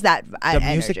growing is up. that The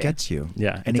music energy. gets you.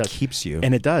 Yeah, And it does. keeps you.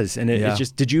 And it does. And Yeah. it's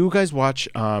just, did you guys watch,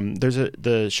 there's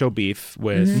the show Beef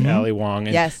with Ali Wong,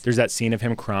 and Yes. there's that scene of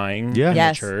him crying Yeah. in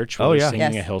Yes. the church Oh, where he's yeah.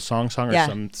 singing Yes. a Hillsong song or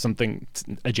Yeah. something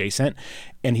adjacent,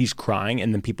 and he's crying,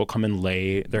 and then people come and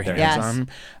lay their hands Yes. on him.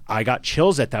 I got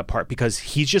chills at that part because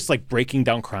he's just like breaking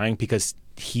down crying because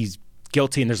he's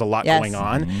guilty and there's a lot Yes. going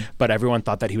on, but everyone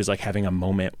thought that he was like having a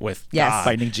moment with God.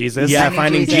 Finding Jesus. Yeah, Finding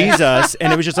finding Jesus. Jesus.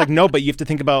 And it was just like, no, but you have to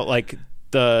think about like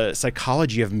the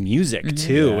psychology of music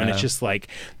too, and it's just like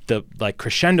the like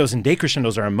crescendos and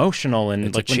decrescendos are emotional, and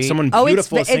It's like a when cheat. someone Oh,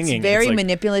 beautiful it's is singing, very like,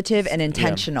 manipulative and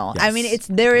intentional. Yes. I mean,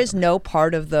 there is no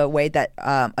part of the way that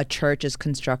a church is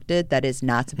constructed that is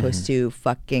not supposed to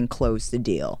fucking close the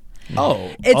deal.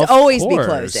 Oh, It's of always be course.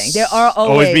 closing. There are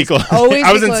always be closing. always I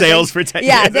be was in closing. sales for 10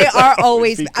 Yeah, years. they are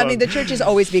always. be I mean, the churches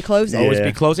always be closing. Always Yeah.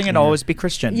 be closing and always be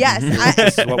Christian. Yes,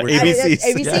 This is what we're ABCs.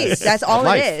 ABCs. Yes. That's all Of it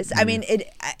life. is. I mean,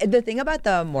 the thing about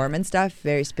the Mormon stuff,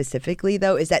 very specifically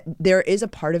though, is that there is a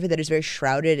part of it that is very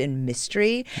shrouded in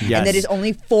mystery, Yes. and that is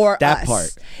only for That us.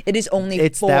 part. It is only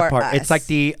It's for that part. us. It's like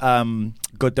the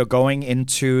going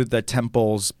into the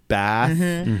temple's bath,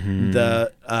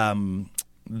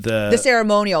 the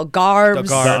ceremonial garbs,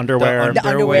 The underwear. the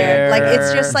underwear. Like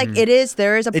it's just like it is.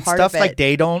 There is a It's part stuff of it. like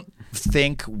they don't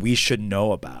think we should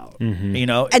know about. You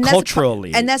know, and that's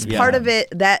culturally, and that's Yeah. part of it,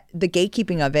 that the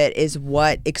gatekeeping of it is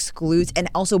what excludes and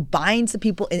also binds the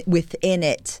people within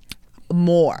it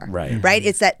more. Right.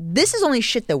 It's that this is only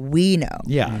shit that we know.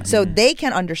 Yeah. So they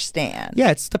can understand.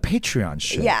 Yeah, it's the Patreon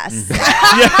shit. Yes.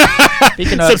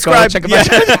 Speaking of, Subscribe. go check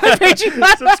them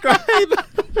out. subscribe.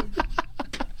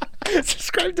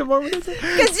 Subscribe to Mormonism.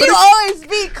 Because you always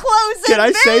be closing. Can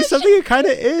I say bitch. something? It kind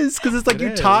of is, because it's like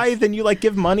you tithe and you like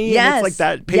give money, and it's like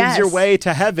that paves your way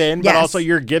to heaven, but Yes. also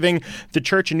you're giving the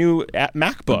church a new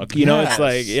MacBook. You know, it's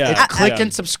like It's click yeah.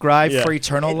 and subscribe Yeah. for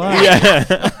eternal life.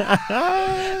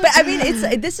 But I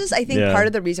mean, this is I think Yeah. part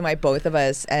of the reason why both of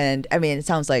us, and I mean, it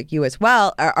sounds like you as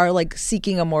well, are like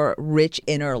seeking a more rich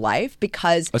inner life,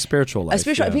 because A spiritual life.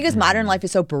 yeah. because modern life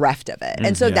is so bereft of it,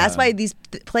 and so that's why these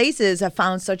places have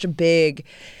found such a big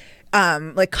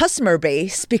like customer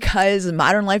base, because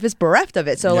modern life is bereft of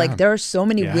it. So like there are so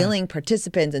many willing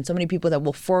participants and so many people that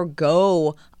will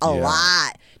forego a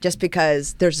lot just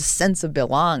because there's a sense of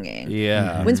belonging.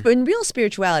 Yeah. When real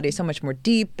spirituality is so much more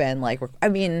deep, and like I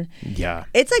mean, Yeah.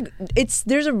 it's like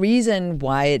there's a reason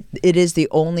why it is the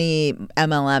only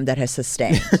MLM that has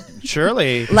sustained.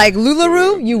 Surely. Like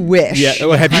LuLaRoe, you wish. Yeah.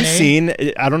 Well, have you Honey? seen?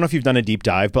 I don't know if you've done a deep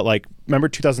dive, but like, remember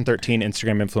 2013,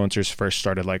 Instagram influencers first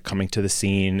started like coming to the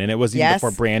scene, and it was even Yes.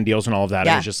 before brand deals and all of that.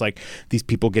 Yeah. It was just like these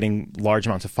people getting large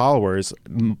amounts of followers.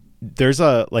 There's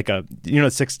a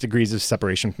 6 degrees of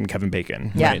separation from Kevin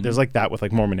Bacon. Yeah. Right? There's like that with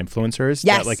like Mormon influencers.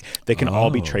 Yes. That like they can all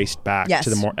be traced back Yes.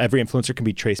 to the every influencer can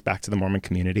be traced back to the Mormon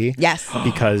community. Yes.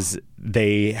 Because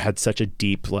they had such a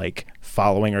deep like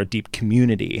following or a deep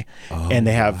community, and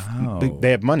they have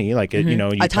money, like you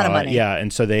know, A ton of money. yeah,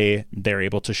 and so they're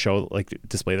able to show like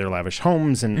display their lavish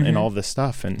homes and all of this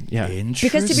stuff, and yeah.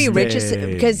 Because to be rich is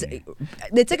because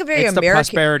it's like a very it's the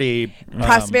American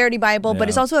prosperity Bible, but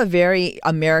it's also a very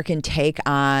American take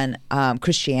on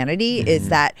Christianity. Is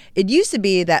that it used to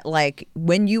be that like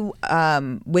when you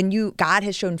God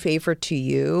has shown favor to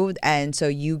you, and so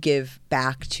you give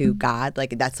back to God,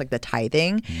 like that's like the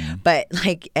tithing, but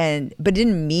like but it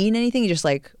didn't mean anything. It just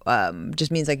like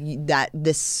just means like that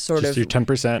this sort Just of your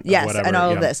 10%, yes, whatever, and all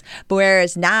of yeah. this. But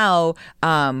whereas now,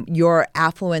 your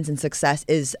affluence and success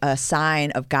is a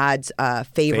sign of God's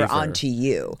favor onto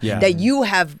you. Yeah. That you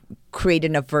have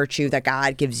created a virtue that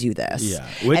God gives you this. Yeah,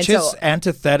 which And is so-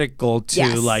 antithetical to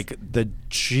Yes. like the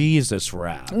Jesus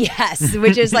rap. Yes,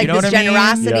 which is like You know this what I mean?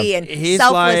 generosity Yeah. and He's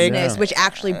selflessness, like- which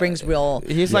actually brings real.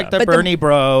 He's like the But Bernie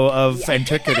bro of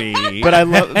antiquity. But I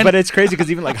love, but it's crazy because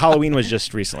even like Halloween was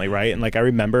just recently, right? And like I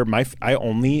remember I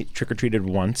only trick or treated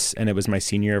once, and it was my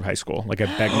senior year of high school. Like I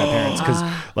begged my parents because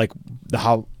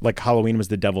like Halloween was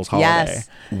the devil's holiday, Yes.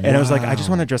 and I was like, I just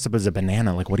want to dress up as a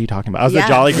banana. Like, what are you talking about? I was Yeah. the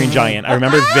Jolly Green Giant. I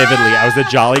remember vividly. I was the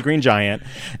Jolly Green Giant,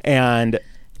 and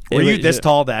Were it you was- this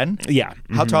tall then? Yeah.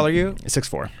 How tall are you?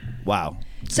 6'4". Wow.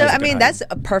 So That's a I good mean, height. that's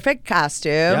a perfect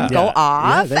costume. Yeah. Go Yeah.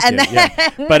 off, Yeah, and thank then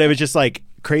you. Yeah. But it was just like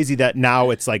crazy that now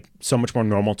it's like so much more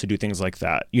normal to do things like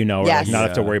that, you know, or Yes. like not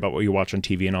have to Yeah. worry about what you watch on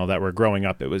TV and all that. Where growing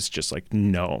up, it was just like,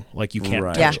 no, like you can't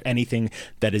Right. touch Yeah. anything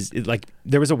that is like,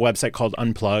 there was a website called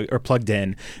Unplugged or Plugged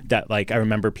In that like I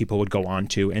remember people would go on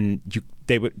to, and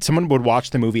someone would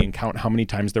watch the movie and count how many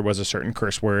times there was a certain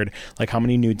curse word, like how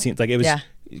many nude scenes, like it was Yeah.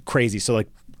 crazy. So like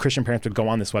Christian parents would go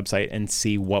on this website and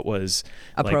see what was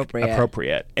like, Appropriate.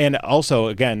 appropriate. And also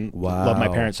again, love my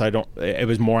Wow. parents, so it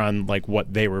was more on like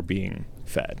what they were being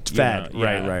fed. Fed,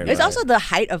 right. It's also the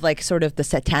height of like sort of the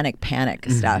satanic panic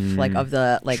stuff, like of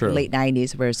the like True. late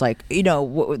 90s, where it's like, you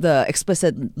know, the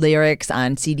explicit lyrics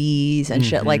on CDs and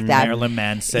shit like that. Marilyn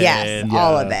Manson. Yes,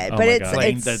 all of it. Oh But my it's God.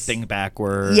 Playing it's the thing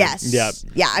backwards. Yes. Yep.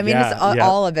 Yeah. I mean, Yeah, it's yep.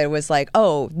 all of it was like,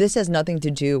 oh, this has nothing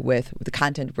to do with the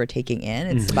content we're taking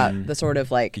in. It's about the sort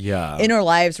of like Yeah. inner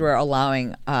lives we're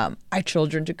allowing our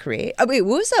children to create. I mean,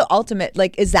 what was the ultimate?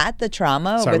 Like, is that the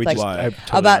trauma Sorry, with we like just- I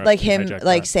totally about like him hijacked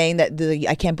like that. saying that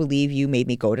I can't believe you made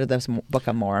me go to this Book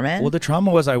of Mormon? Well, the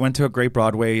trauma was I went to a great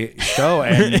Broadway show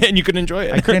and and you couldn't enjoy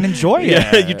it. I couldn't enjoy it.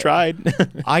 Yeah, you tried.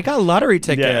 I got lottery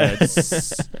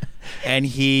tickets. And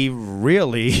he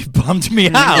really bummed me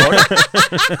out.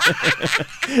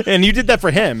 And you did that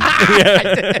for him.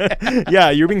 Yeah,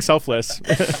 you're being selfless.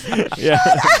 Yeah.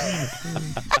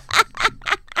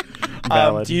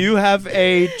 Valid. Do you have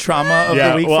a trauma of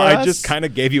the week well, for I us? just kind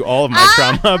of gave you all of my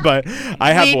trauma, but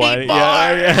I have one.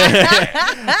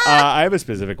 I have a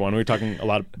specific one. We were talking a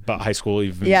lot about high school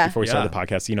even before we started the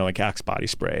podcast. You know, like Axe body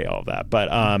spray, all of that. But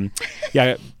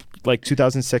yeah, like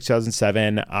 2006,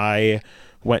 2007, I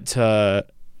went to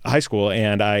high school,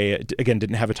 and I again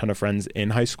didn't have a ton of friends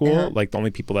in high school. Like the only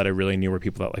people that I really knew were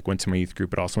people that like went to my youth group,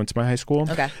 but also went to my high school.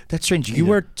 Okay. That's strange. You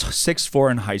were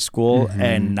 6'4" in high school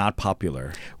and not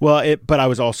popular. Well, but I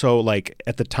was also like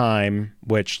at the time,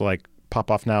 which like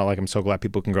pop off now. Like I'm so glad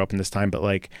people can grow up in this time, but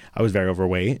like I was very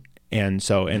overweight. And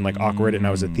so, and like awkward, and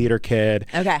I was a theater kid.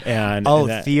 Okay. And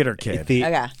Theater kid. Okay.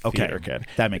 Theater kid.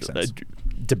 That makes sense.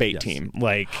 Debate team,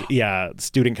 like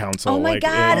student council. Oh my like,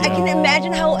 God! I can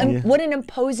imagine how Yeah. what an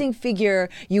imposing figure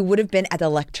you would have been at the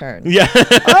lectern. Yeah,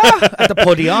 At the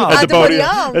podium. At the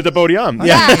podium. At the podium.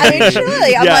 Yeah, I mean,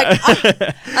 truly, I'm Yeah.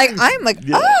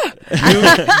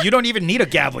 like, you don't even need a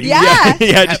gavel. You Yeah.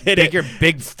 Yeah, have did big it. your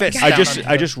big fist. I down just on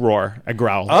I the- just roar. I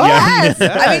growl. yes.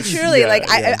 I mean, truly, Yeah, like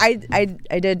yeah. I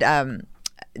did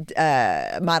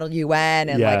Model UN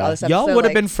and like Yeah. all this stuff. Y'all so, would have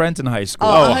like, been friends in high school.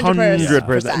 Oh,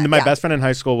 100%. And my yeah. best friend in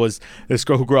high school was this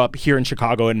girl who grew up here in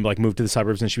Chicago and like moved to the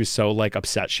suburbs, and she was so like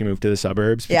upset she moved to the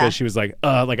suburbs because Yeah. she was like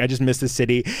I just miss the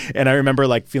city. And I remember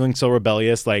like feeling so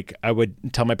rebellious. Like I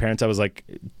would tell my parents I was like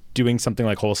doing something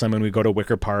like wholesome, and we go to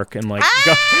Wicker Park and like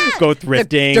go thrifting.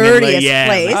 the dirtiest and, like,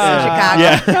 place in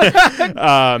Chicago.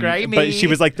 Yeah. Grimy. But she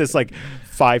was like this like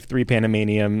 5'3"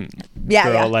 Panamanian Yeah,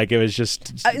 girl. yeah. Like it was just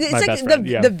It's my like best friend.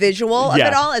 the visual of Yeah.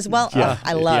 it all as well. Yeah.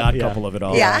 I The love. odd couple of it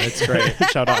all. Yeah. It's great.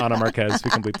 Shout out Ana Marquez. We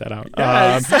can bleep that out.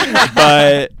 Yes.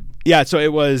 But yeah, so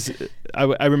it was.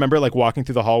 I remember like walking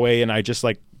through the hallway, and I just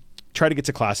like try to get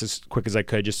to class as quick as I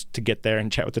could just to get there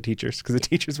and chat with the teachers because the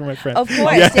teachers were my friends. Of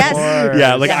course, Yeah. yes.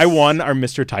 Yeah, like I Yes. won our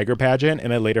Mr. Tiger pageant,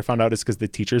 and I later found out it's because the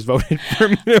teachers voted for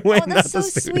me to win. Oh, that's not so the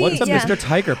students. sweet. What's a Yeah. Mr.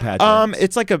 Tiger pageant?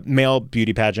 It's like a male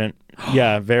beauty pageant.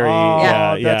 Yeah, very. Oh,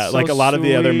 yeah. that's so Like a lot of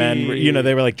the other men, were, sweet.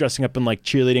 they were like dressing up in like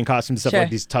cheerleading costumes and stuff, Sure. like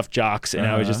these tough jocks, and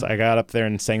I got up there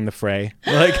and sang the fray.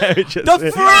 Like I just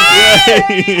The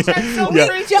Fray! That's so yeah.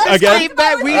 We just Again? came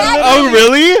back with Oh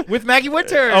really? with Maggie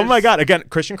Winters. Oh my God! Again,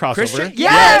 Christian crossover. Christian-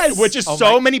 yes! Which is Oh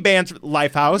so my- many bands.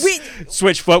 Lifehouse,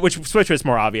 Switchfoot, which Switchfoot's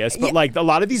more obvious, but Yeah. like a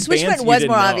lot of these bands. Switchfoot you was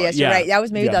didn't more know. obvious. You're Yeah. right. That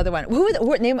was maybe Yeah. the other one.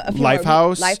 What name? A few more.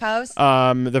 Lifehouse.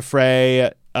 Lifehouse. The Fray.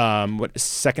 What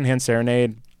Secondhand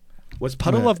Serenade? Was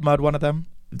Puddle of Mud one of them?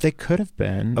 They could have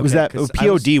been. Okay, was that 'cause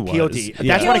POD? Was POD.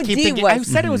 Yeah. That's what I keep POD thinking. I was-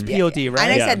 said it was POD, right?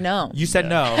 And I Yeah. said no. You said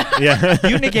no. Yeah.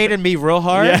 You negated me real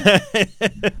hard. Yeah.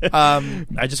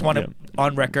 I just want to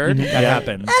on record that Yeah.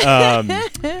 happened.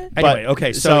 But- Anyway,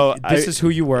 okay, so this I- is who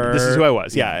you were. This is who I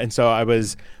was, yeah. And so I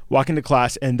was walking to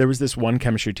class, and there was this one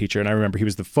chemistry teacher, and I remember he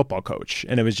was the football coach,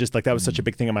 and it was just like that was such a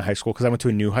big thing in my high school because I went to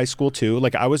a new high school too.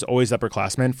 Like I was always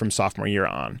upperclassman from sophomore year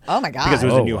on. Oh my God. Because it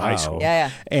was Oh, a new high wow. school. Yeah,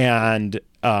 And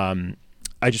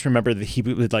I just remember that he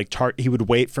would like he would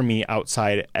wait for me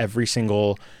outside every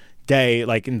single day,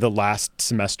 like in the last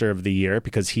semester of the year,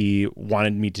 because he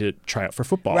wanted me to try out for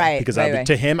football. Right, Because right.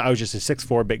 to him, I was just a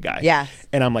 6'4" big guy. Yeah.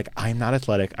 And I'm like, I'm not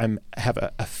athletic. I have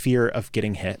a fear of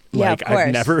getting hit. Yeah, like of course.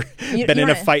 I've never You been in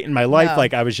a don't- fight in my life. No.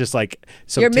 Like I was just like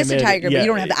so You're Mr. timid. Tiger, but you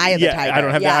don't have the eye of the Yeah, tiger. I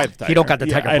don't have Yeah. the eye of the tiger. You don't got the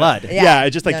tiger I don't- blood. Yeah. Yeah,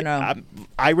 it's just like No.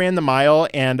 I ran the mile,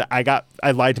 and I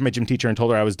lied to my gym teacher and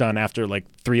told her I was done after like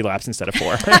 3 laps instead of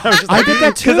 4. I was just I did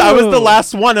that because I was the too.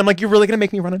 last one. I'm like, you're really gonna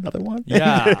make me run another one?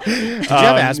 Yeah. Did you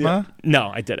have asthma? No,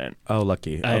 I didn't. Oh,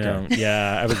 lucky. I Okay. know.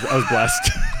 Yeah, I was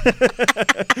blessed.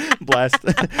 Blessed.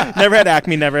 Never had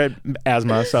acne. Never had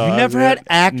asthma. So You I never was- had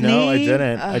acne? No, I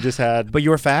didn't. I just had. But you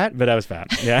were fat? But I was fat.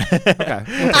 Yeah. Okay.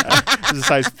 I was a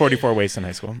size 44 waist in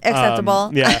high school.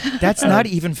 Acceptable. Yeah. That's not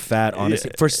even fat,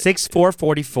 honestly. For 6'4",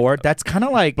 44, that's kind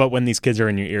of like... But when these kids are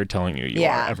in your ear telling you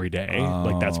Yeah. are every day,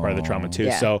 like that's part of the trauma too.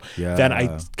 Yeah. So Yeah. then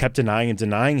I kept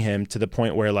denying him to the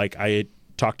point where like I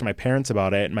talked to my parents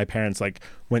about it, and my parents like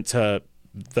went to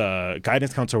the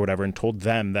guidance counselor or whatever and told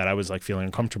them that I was like feeling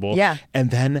uncomfortable. Yeah.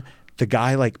 And then the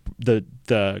guy, like the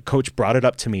coach, brought it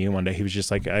up to me one day. He was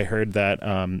just like, I heard that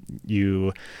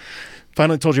you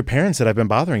finally told your parents that I've been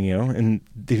bothering you. And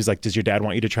he was like, does your dad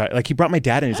want you to try? Like, he brought my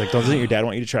dad in. He's like, doesn't your dad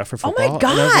want you to try for football? Oh my And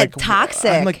I was God, like,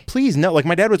 toxic. I'm like, please, no. Like,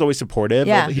 my dad was always supportive.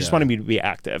 Yeah. He just wanted me to be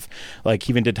active. Like,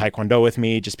 he even did taekwondo with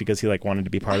me just because he like wanted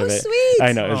to be part of it. Sweet.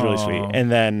 I know, it was really sweet.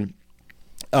 And then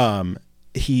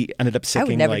he ended up I sicking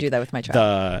would never like do that with my child.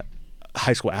 the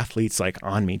high school athletes like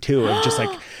on me too, of just like,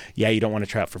 yeah, you don't want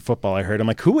to try out for football. I heard. I'm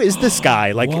like, who is this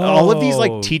guy? Like all of these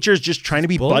like teachers just trying to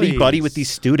be buddy Bullies. with these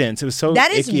students. It was so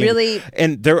That is icky. really-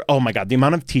 and there. Oh my God, the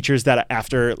amount of teachers that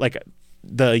after like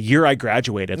the year I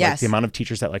graduated, like Yes. the amount of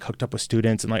teachers that like hooked up with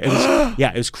students and like it was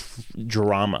yeah, it was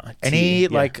drama. Any Yeah.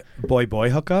 like boy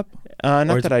hookup?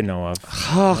 Not that I know of.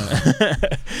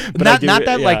 But I not do- not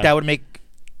that like yeah. that would make.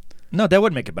 No, that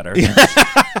would make it better.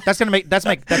 that's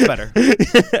better.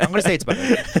 I'm gonna say it's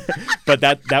better. But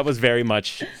that was very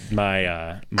much my.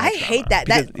 my I trauma. hate that.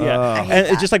 Because, That- yeah, I hate and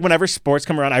that. it's just like whenever sports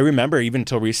come around, I remember even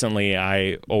until recently,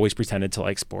 I always pretended to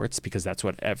like sports because that's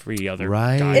what every other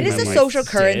Right. guy It is in a my social life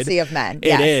currency did. of men. It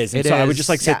Yes. is. And It so I would is. just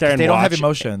like sit Yeah. there and They don't watch have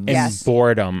emotions. and Yes.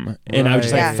 boredom, and I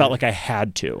just like Right. felt like I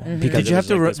had to. Because Did you have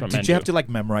to? This is what men Did you have do. to like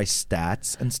memorize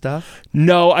stats and stuff?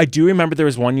 No, I do remember there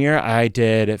was one year I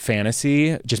did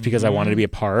fantasy just because I wanted to be a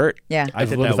part. Yeah. I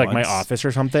did with that like my once. office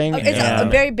or something. It's a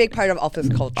and- very big part of office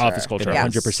culture. office culture, Yes.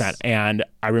 100%. And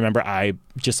I remember I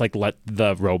just like let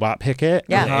the robot pick it,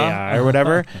 Yeah. or the AI or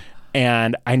whatever.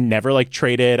 And I never like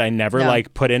traded. I never No.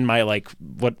 like put in my like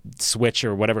what switch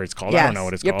or whatever it's called. I Yes. don't know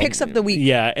what it's Your called. picks of the week.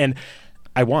 Yeah, and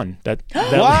I won that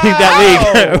Wow.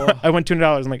 that league. I won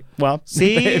 $200. I'm like, well,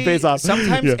 See, it pays off.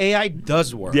 sometimes yeah. AI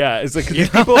does work. Yeah, it's like 'cause these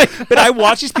people, but I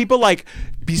watch these people like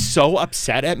be so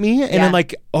upset at me, and Yeah. I'm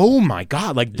like, oh my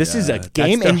God, like this is Yeah, a that's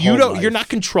game, their and you whole don't, life. you're not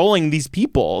controlling these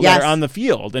people Yes. that are on the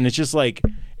field, and it's just like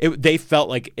they felt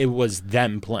like it was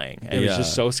them playing, and it was Yeah.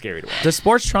 just so scary to watch. The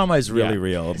sports trauma is really Yeah.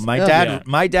 real. My Ugh. dad, Yeah.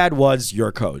 my dad was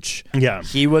your coach. Yeah.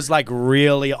 He was like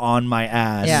really on my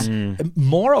ass. Yeah.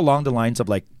 More along the lines of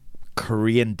like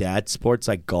Korean dad sports,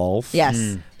 like golf.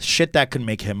 Yes. Shit that could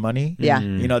make him money. Yeah.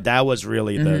 You know, that was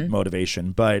really the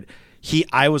motivation. But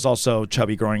I was also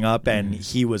chubby growing up, and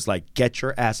he was like, get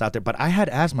your ass out there. But I had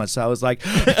asthma, so I was like,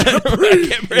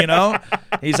 you know?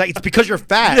 He's like, it's because you're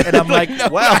fat. And I'm like,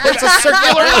 well, it's a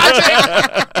circular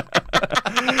logic.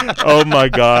 Oh my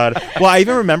God. Well, I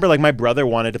even remember like my brother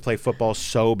wanted to play football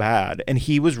so bad, and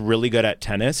he was really good at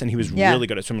tennis, and he was Yeah. really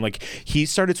good at swimming. Like he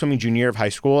started swimming junior year of high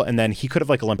school, and then he could have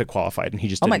like Olympic qualified, and he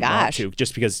just Oh my didn't want gosh. to,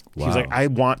 just because he was Wow. like, I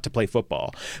want to play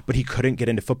football, but he couldn't get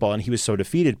into football, and he was so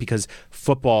defeated because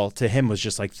football to him was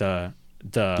just like the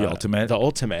ultimate? the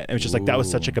ultimate. It was just like that was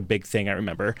such like a big thing. I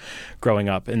remember growing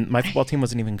up, and my football team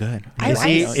wasn't even good. I- Is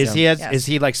he? I- Is he? Yes. Is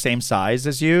he like same size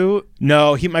as you?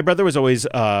 No, my brother was always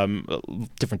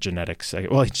different genetics.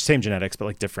 Well, same genetics, but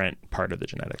like different part of the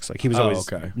genetics. Like he was Oh,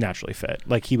 always okay. naturally fit.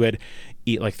 Like he would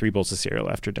eat like 3 bowls of cereal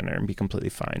after dinner and be completely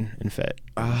fine and fit.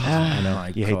 I know.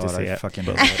 You hate to see it. Fucking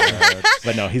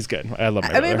But no, he's good. I love my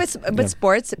I mean, brother. but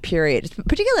sports, period,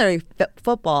 particularly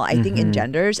football, I think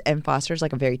engenders and fosters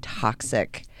like a very toxic.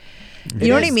 You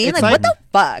know what I is. mean? It's Like, what like- the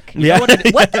fuck? Yeah.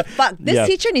 What the fuck? This Yeah.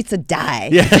 teacher needs to die.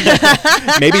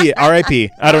 Yeah. Maybe R.I.P.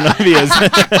 I don't know if he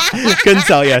is. Couldn't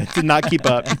tell you. Did not keep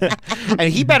up.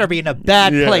 and he better be in a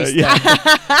bad Yeah, place. yeah. then.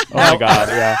 Oh my God,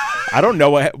 yeah. I don't know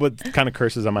what kind of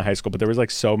curses on my high school, but there was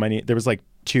like so many. There was like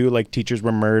 2 like teachers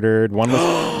were murdered. One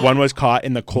was caught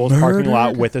in the Kohl's parking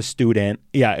lot with a student.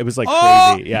 Yeah, it was like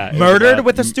crazy. Yeah, it was murdered wild.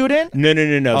 with a student. No.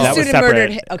 That was Student separate.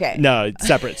 murdered okay. No,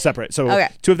 separate. So Okay.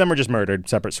 2 of them were just murdered.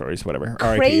 Separate stories, whatever.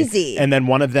 RIP. Crazy. And then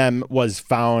one of them was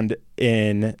found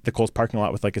in the Kohl's parking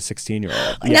lot with like a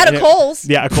 16-year-old. Not a Kohl's.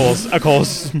 Yeah, a Kohl's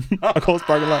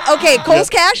parking lot. Okay, Kohl's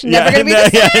Cash never gonna be the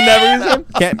same. never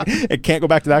it can't go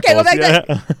back to that. Can't go Kohl's. back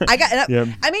Yeah. to that. I got. Yeah.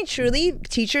 I mean, truly,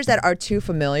 teachers that are too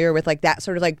familiar with like that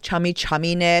sort of like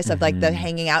chumminess of like the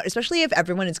hanging out, especially if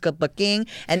everyone is good looking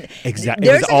and Exactly. It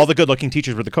there's was like- all the good-looking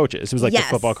teachers were the coaches. It was like Yes.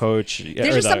 the football coach.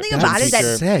 There's just something about it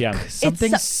that's sick. Yeah. it's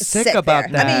Something so- sick about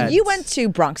there. that. I mean, you went to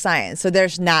Bronx Science, so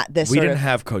there's not this. We sort didn't of,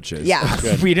 have coaches. Yeah.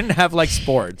 Good. we didn't have like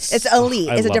sports. It's elite.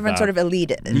 I It's a love different that. sort of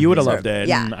elite. You would have sort loved of- it.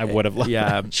 Yeah. I would have loved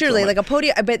Yeah. that. Surely, so like a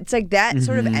podium, but it's like that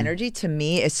sort of energy to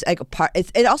me is like a part.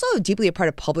 It's also deeply a part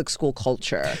of public school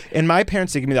culture. And my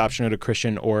parents did give me the option to go to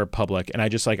Christian or public, and I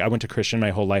just like I went to Christian my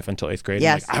whole life until 8th grade.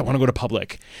 Yes. And, like, I want to go to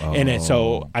public, and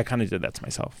so I kind of did that to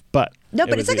myself. But No,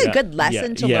 but It it's was- like a yeah, good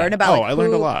lesson yeah, to yeah. learn about. Oh, Like, I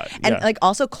learned a who- lot. and yeah. like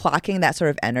also clocking that sort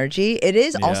of energy. It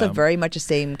is also Yeah. very much the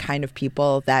same kind of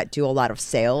people that do a lot of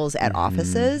sales at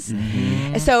offices.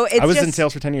 And so it's I was just, in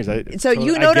sales for 10 years. so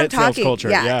you know what I'm get sales talking. culture.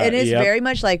 Yeah, it is yep. very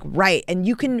much like right, and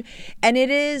you can, and it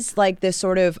is like this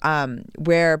sort of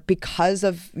where because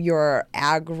of your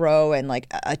aggro and like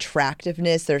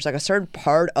attractiveness, there's like a certain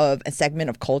part of a segment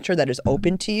of culture that is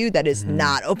open to you that is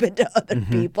not open to other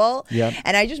people. Yep.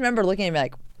 And I just remember looking at me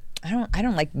like, I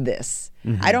don't like this.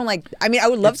 I don't like. I mean, I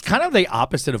would love It's kind of the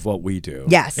opposite of what we do.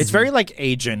 Yes. It's very like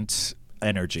agent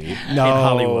energy No, in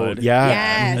Hollywood. Yeah.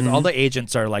 Yes. And all the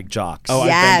agents are like jocks. Oh, I've been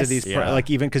Yes. to these, Yeah.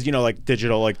 like even because like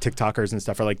digital like TikTokers and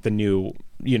stuff are like the new,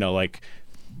 like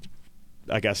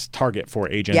I guess target for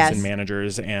agents Yes. and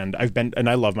managers. And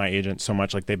I love my agents so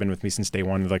much. Like they've been with me since day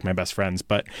one. They're like my best friends.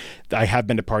 But I have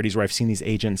been to parties where I've seen these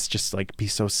agents just like be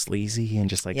so sleazy and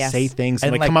just like Yes. say things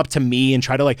and And, like come like- up to me and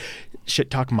try to like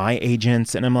shit talk my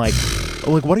agents. And I'm like,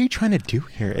 what are you trying to do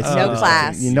here? It's No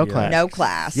class. No Yeah. class. no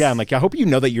class. Yeah, I'm like, I hope you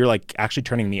know that you're like actually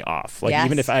turning me off. Like,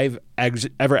 even Yes. if I've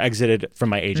ever exited from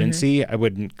my agency, I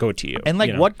wouldn't go to you. And like,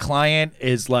 you know? what client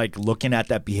is like looking at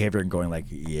that behavior and going like,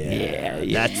 yeah,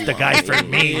 that's the guy for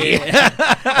me.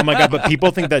 Oh my god! But people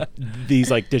think that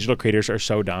these like digital creators are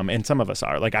so dumb, and some of us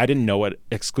are. Like, I didn't know what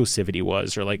exclusivity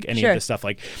was or like any Sure. of this stuff.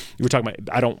 Like, you were talking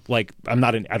about. I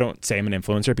don't say I'm an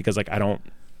influencer because like I don't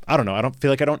know. I don't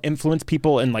feel like I don't influence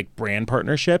people in like brand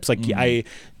partnerships. Like I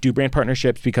do brand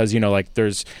partnerships because like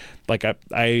there's like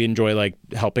I enjoy like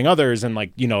helping others and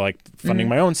like like funding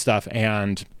my own stuff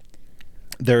and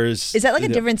there's Is that like a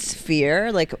different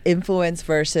sphere, like influence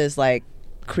versus like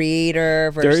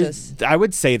creator versus? I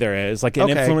would say there is like an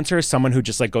Okay. influencer is someone who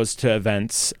just like goes to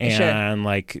events and Sure.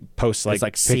 like posts like,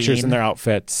 like pictures seen. in their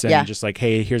outfits and Yeah. just like,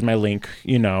 hey, here's my link,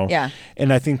 Yeah.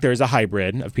 And I think there's a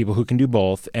hybrid of people who can do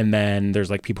both, and then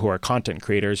there's like people who are content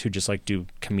creators who just like do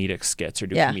comedic skits or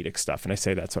do Yeah. comedic stuff, and I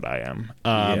say that's what I am.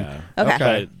 Yeah. Okay.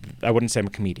 But I wouldn't say I'm a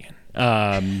comedian.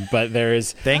 But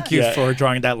there's Thank you Yeah. for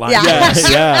drawing that line.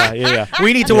 Yeah. yeah.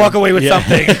 We need to walk away with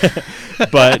something.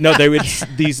 But no, they would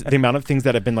the amount of things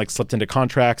that have been like slipped into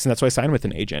contracts, and that's why I signed with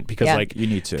an agent because Yeah. like You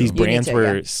need to. these You need brands to,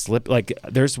 were yeah. slipped. Like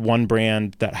there's one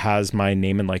brand that has my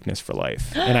name and likeness for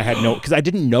life, and I had because I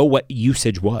didn't know what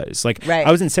usage was. Like Right.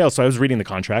 I was in sales, so I was reading the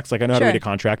contracts. Like I know how to Sure. read a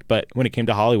contract, but when it came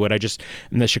to Hollywood,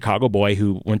 I'm the Chicago boy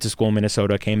who went to school in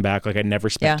Minnesota, came back. Like I never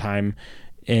spent Yeah. time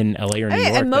in LA or New I mean,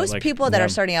 York. and but, most like, people that yeah. are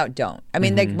starting out don't. I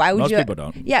mean, like, why would Most you? people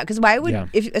don't. Yeah, because why would, Yeah.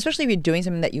 especially if you're doing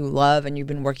something that you love and you've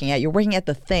been working at, you're working at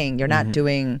the thing. You're not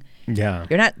doing. Yeah.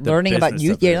 You're not learning about business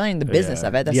you. of You're it. learning the business Yeah.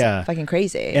 of it. That's Yeah. fucking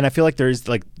crazy. And I feel like there's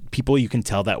like people you can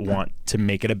tell that want to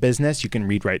make it a business. You can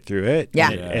read right through it.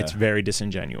 Yeah. and it's very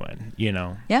disingenuine,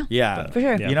 yeah. Yeah. For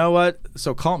sure. Yeah. You know what?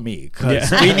 So call me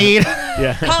because Yeah. we need.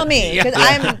 Yeah. Call me because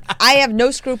I have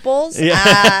no scruples.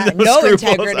 Yeah. No scruples.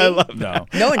 integrity. I love No.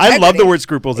 that. No I love the integrity. word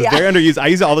scruples. It's Yeah. very underused. I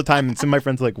use it all the time, and some of my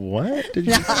friends are like, "What did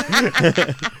you?"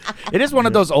 It is one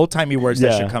of those old timey words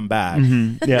that Yeah. should come back.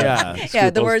 Yeah. Yeah, the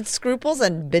Scruples. word scruples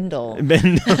and bindle.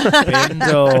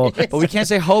 Bindle. But we can't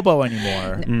say hobo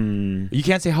anymore. You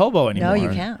can't say hobo anymore. No, you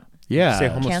can't. Yeah. Say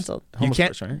homeless, Canceled. homeless You can't-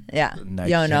 person, right? Yeah. No, Yo,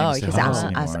 you can't no, even say because homeless I'm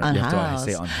anymore. You have to unhoused.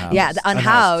 say unhoused. Yeah, the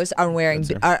unhoused are wearing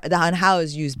That's the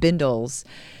unhoused use bindles.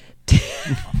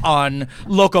 On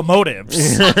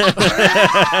locomotives.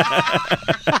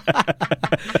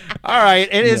 All right,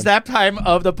 it is that time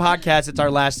of the podcast. It's our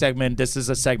last segment. This is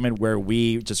a segment where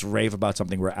we just rave about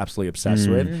something we're absolutely obsessed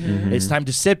with. It's time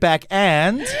to sit back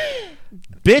and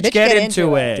bitch get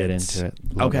into it. Get into it.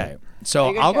 Love Okay. it. So Are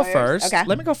you gonna I'll go go yours? first. Okay.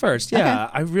 Let me go first. Yeah,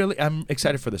 I'm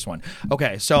excited for this one.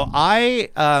 Okay, so I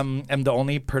am the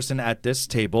only person at this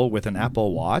table with an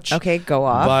Apple Watch. Okay, go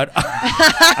off. But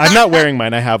I'm not wearing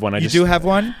mine. I have one. I you just do have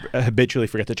one? habitually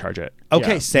forget to charge it.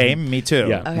 Okay, Yeah. same. Me too.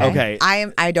 Yeah. Okay.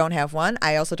 I don't have one.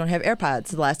 I also don't have AirPods.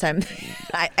 The last time,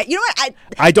 you know what?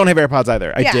 I don't have AirPods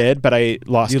either. I Yeah. did, but I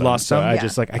lost You them. lost so them? I Yeah.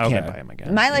 just like I can't Okay. buy them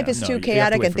again. My life Yeah. is No, too you have to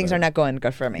chaotic wait and for things that. are not going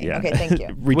good for me. Yeah. Okay, thank you.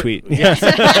 Retweet. Yeah.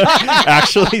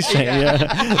 Actually, yeah.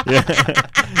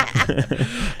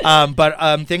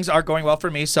 But things are going well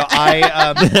for me. So I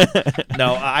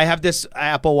have this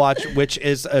Apple Watch, which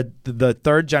is the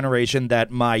third generation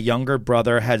that my younger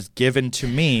brother has given to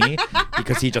me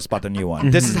because he just bought the new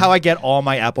one. This is how I get all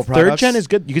my Apple products. Third gen is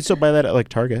good. You can still buy that at like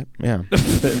Target. Yeah.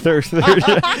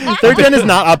 Third gen is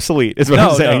not obsolete. Is what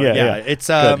I'm saying. Yeah. It's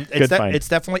Good it's find. it's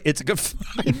definitely it's a good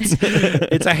find.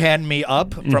 It's a hand me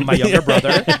up from my younger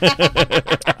brother.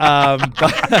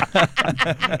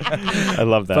 I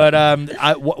love that.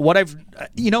 But what I've,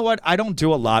 you know what, I don't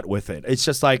do a lot with it. It's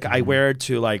just like I wear it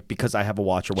to like because I have a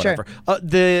watch or Sure. whatever.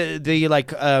 The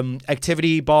like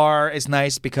activity bar is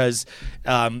nice because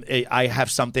I I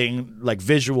have something like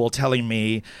visual telling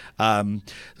me,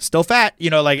 still fat.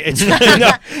 Like it's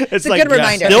It's a like, good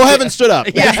reminder. Still haven't stood up.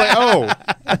 Yeah. It's like, oh.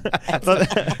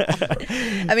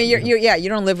 I mean, you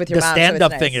don't live with your the mom. stand so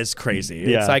up it's thing nice. is crazy.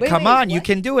 Yeah. It's like, Wait, come wait, on, you what?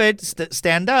 can do it.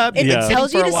 Stand up. It You've been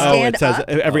tells sitting you for a to while. stand it says up?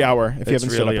 every hour if you It's haven't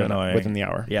stood really up annoying. within the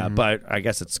hour. Yeah, but I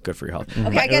guess it's good for your health.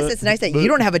 Okay, I guess it's nice that you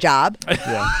don't have a job.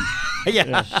 Yeah.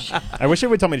 Yeah. I wish it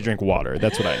would tell me to drink water.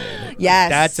 That's what I need. Yes,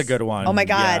 That's a good one. Oh my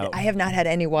God, Yeah. I have not had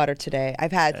any water today.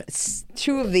 I've had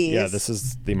 2 of these. Yeah, this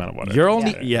is the amount of water. You're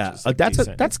only which is, like, that's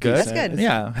decent. that's good. That's good.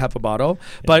 Yeah, half a bottle.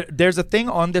 But there's a thing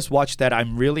on this watch that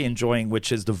I'm really enjoying,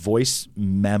 which is the voice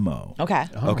memo. Okay.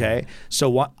 Okay. So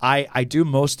what I do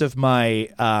most of my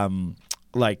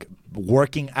like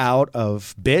working out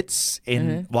of bits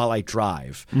in while I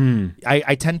drive.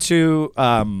 I tend to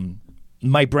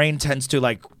my brain tends to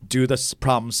like do this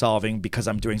problem solving because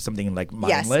I'm doing something like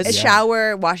Yes, mindless. a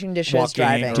shower, washing dishes, Walking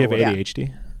driving. or Do you have Yeah.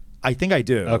 ADHD? I think I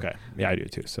do. Okay. Yeah, I do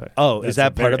too. So Oh, is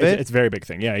that's that part of it? It's a very big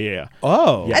thing. Yeah.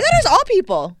 Oh. Yeah. I thought it was all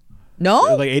people.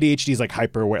 No. Like ADHD is like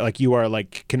hyper aware. Like you are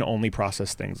like can only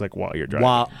process things like while you're driving.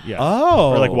 While- yeah. Oh.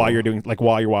 Or like while you're doing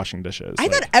while you're washing dishes. I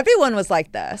like- thought everyone was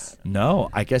like this. No,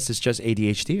 I guess it's just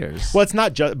ADHDers. Well, it's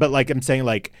not just, but like I'm saying,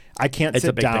 like I can't It's a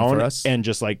sit big thing for down us. and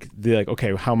just like be like,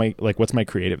 okay, how am I like, what's my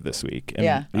creative this week? And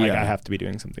Yeah. like, Yeah. I have to be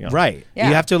doing something else. Right. Yeah.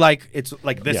 You have to like it's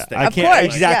like this Yeah, thing. I Of can't course,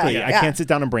 exactly. yeah, I yeah. can't sit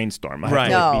down and brainstorm. I have Right.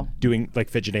 to like, No. be doing like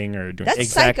fidgeting or doing. That's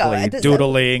Exactly. psycho.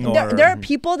 Doodling or there are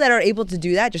people that are able to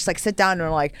do that. Just like sit down and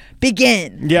like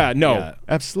begin. Yeah. No. Yeah.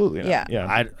 Absolutely. Not. Yeah.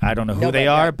 Yeah. I don't know who No, they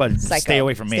but, are, yeah. but Psycho. stay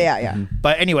away from me. Stay out, yeah.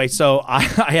 But anyway, so I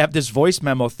have this voice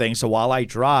memo thing. So while I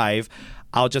drive,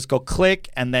 I'll just go click,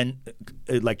 and then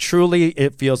like truly,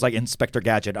 it feels like Inspector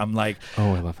Gadget. I'm like,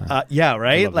 Oh, I love that. yeah,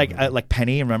 right. love Like that. like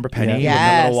Penny. Remember Penny? Yeah. With the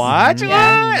Yes. little watch.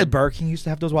 Yeah. Ah, Burger King used to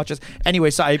have those watches.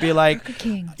 Anyway, so I'd be like, Burger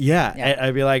King. yeah, Yeah.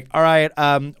 I'd be like, all right,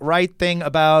 right thing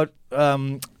about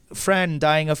friend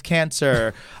dying of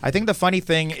cancer. I think the funny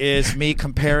thing is me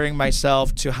comparing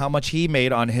myself to how much he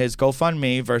made on his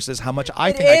GoFundMe versus how much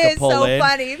I think I It could is pull so in.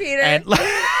 funny, Peter. And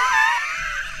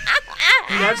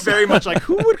That's very much like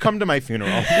who would come to my funeral?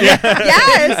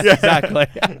 Yes. exactly.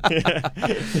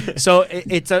 So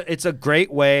it's a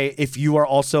great way if you are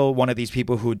also one of these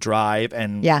people who drive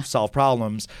and Yeah. solve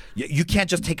problems. You can't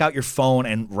just take out your phone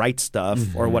and write stuff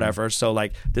or whatever. So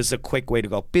like this is a quick way to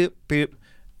go beep beep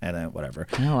and then whatever.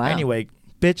 Oh, wow. Anyway,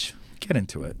 bitch, get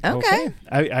into it. Okay.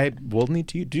 I will need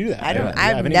to do that. I don't. I I'm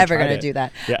haven't even never tried gonna it. do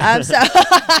that. Yeah. So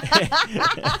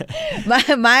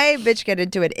my bitch get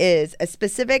into it is a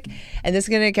specific, and this is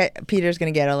gonna get Peter's gonna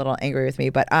get a little angry with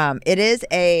me, but it is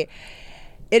an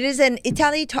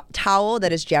Italian towel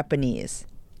that is Japanese.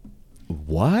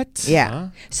 What? Yeah.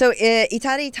 So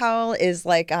Italian towel is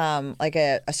like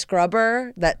a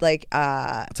scrubber that like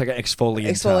It's like an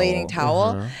exfoliating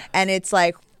towel, and it's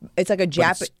like a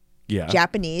yeah.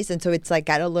 Japanese, and so it's like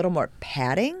got a little more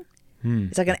padding.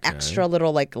 It's like an extra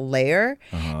little like layer,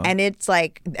 and it's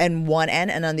like and one end,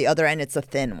 and on the other end it's a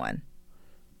thin one.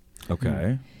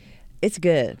 Okay. It's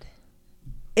good.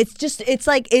 It's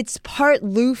like it's part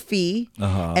Luffy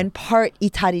and part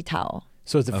Itari towel.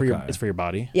 So is it for your? Okay. It's for your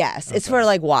body. Yes, it's for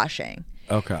like washing.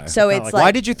 Okay. So it's like- like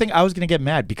why did you think I was gonna get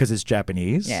mad because it's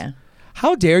Japanese? Yeah.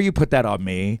 How dare you put that on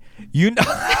me? You know.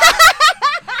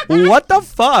 What the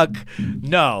fuck?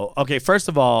 No. Okay. First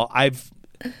of all, I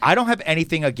don't have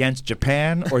anything against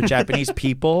Japan or Japanese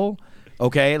people.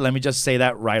 Okay. Let me just say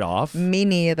that right off. Me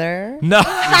neither. No.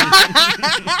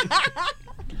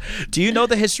 Do you know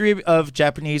the history of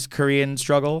Japanese-Korean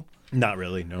struggle? Not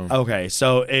really. No. Okay.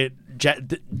 So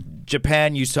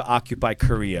Japan used to occupy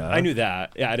Korea. I knew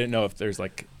that. Yeah, I didn't know if there's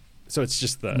like. So it's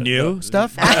just the New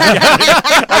stuff? I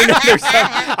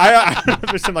don't know if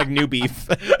there's some like new beef.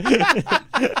 I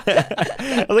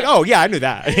was like, oh yeah, I knew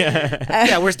that. Yeah,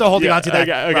 Yeah, we're still holding on to that,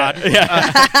 Rod. Okay.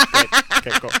 Yeah.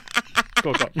 Okay, cool.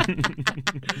 Cool.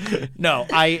 No,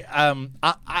 I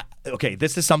okay,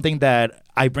 this is something that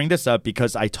I bring this up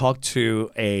because I talked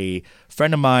to a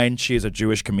friend of mine. She is a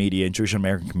Jewish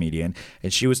American comedian,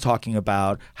 and she was talking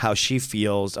about how she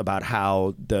feels about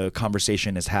how the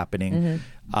conversation is happening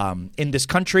in this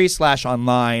country /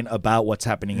 online about what's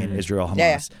happening in Israel,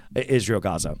 Hamas, Israel,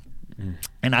 Gaza.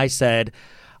 And I said,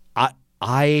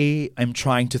 I am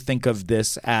trying to think of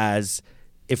this as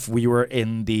if we were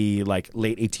in the like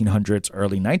late 1800s,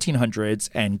 early 1900s,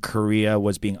 and Korea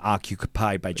was being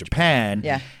occupied by Japan,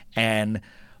 Yeah. and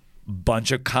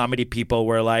bunch of comedy people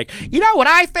were like, you know what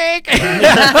I think?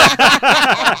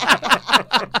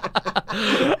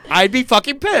 I'd be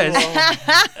fucking pissed.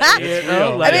 You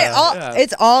know, I like, mean, yeah.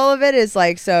 it's all of it is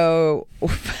like so.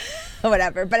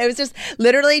 whatever. But it was just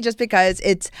literally just because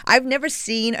I've never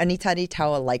seen an itari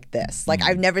towel like this. Like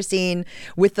I've never seen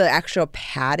with the actual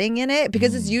padding in it,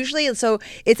 because it's usually, so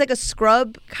it's like a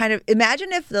scrub kind of,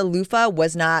 imagine if the loofah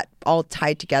was not all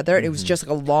tied together. It was just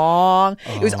like a long,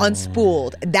 it was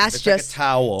unspooled. That's It's just like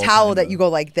a towel that kinda. you go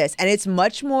like this. And it's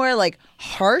much more like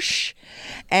harsh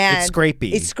and It's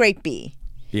scrapey. It's scrapey.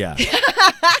 Yeah.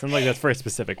 Sounds like that's for a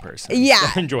specific person. Yeah.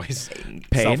 that enjoys Pain.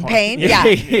 self-harm. Pain, yeah.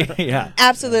 Yeah.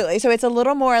 Absolutely. So it's a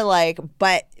little more like,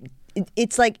 but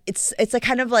it's like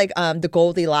kind of like the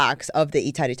Goldilocks of the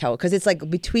itari towel, because it's like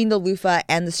between the loofah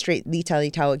and the straight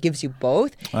itari towel. It gives you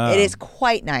both. It is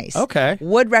quite nice. Okay.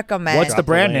 Would recommend. What's the Drop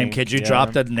the brand name? link, Could you yeah.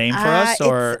 drop the name for us?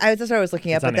 Or that's what I was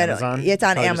looking It's at, but on then Amazon. it's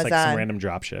on Probably Amazon. Just like some random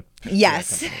drop ship.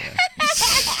 Yes.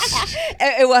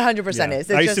 It 100% Yeah. is.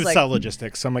 It's I used just to like, sell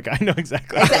logistics, so I'm like, I know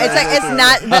exactly. it's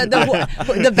not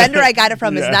the vendor I got it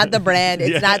from is not the brand.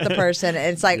 It's not the person.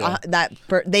 It's like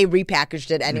they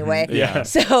repackaged it anyway. Yeah.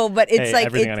 So, but it's Hey, like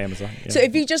everything on Amazon. Yeah. So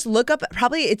if you just look up,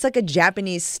 probably it's like a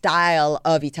Japanese style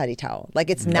of itari towel. Like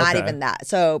it's not Okay. even that.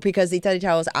 So because the itari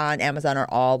towels on Amazon are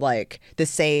all like the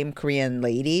same Korean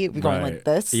lady going Right. like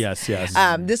this. Yes, yes.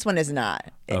 This one is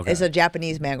not. Okay. It's a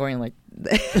Japanese man going like.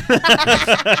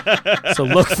 So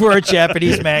look for a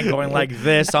Japanese man going like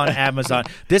this on Amazon.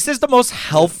 This is the most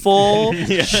helpful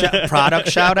product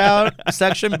shout out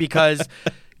section, because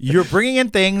you're bringing in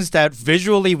things that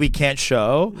visually we can't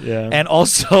show, and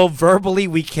also verbally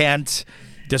we can't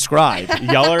describe.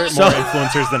 Y'all are more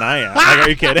influencers than I am. Like, are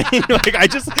you kidding? Like, I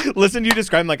just listen to you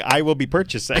describe, like, I will be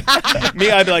purchasing.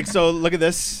 Me, I'd be like, so look at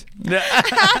this.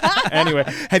 Anyway,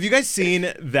 have you guys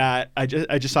seen that? I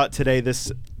just saw it today.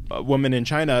 This woman in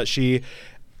China, she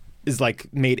is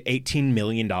like made $18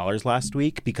 million last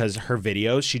week because her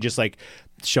videos, she just like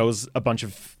shows a bunch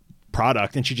of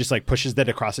product and she just like pushes that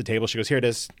across the table. She goes, here it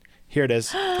is. Here it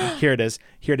is. Here it is.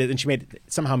 Here it is. And she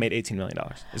somehow made $18 million.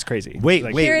 It's crazy. Wait,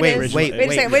 Like, wait, Here it wait, is. wait, Wait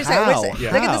a second. Wait a second. Wait a second.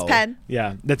 How? Look at this How? pen.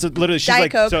 Yeah, that's literally. She's Diet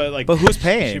like, Coke. so like. But who's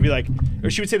paying? She'd be like, or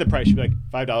she would say the price. She'd be like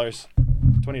 $5,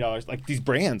 $20. Like these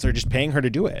brands are just paying her to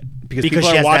do it because people Because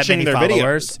she are has watching that many their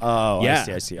followers. videos. Oh, Yeah.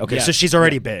 I see. Okay, Yeah. so she's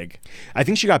already big. I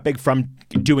think she got big from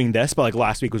doing this, but like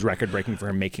last week was record breaking for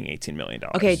her making $18 million.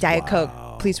 Okay, Diet Coke.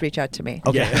 Please reach out to me.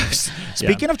 Okay. Yeah.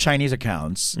 Speaking of Chinese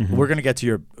accounts, we're gonna get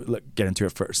into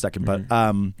it for a second. But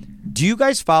do you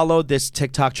guys follow this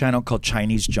TikTok channel called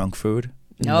Chinese Junk Food?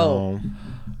 No.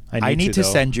 I need to though.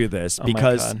 send you this Oh my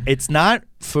because God. it's not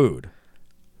food.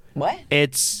 What?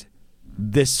 It's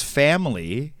this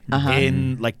family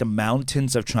in like the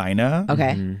mountains of China.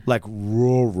 Okay. Like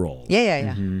rural.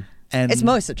 Yeah. And It's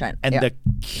most of China. And Yeah. the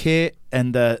kid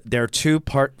and there are two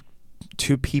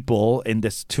people in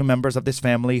this, two members of this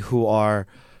family who are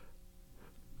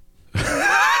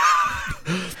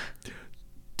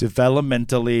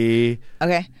developmentally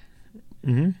Okay.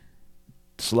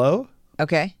 slow.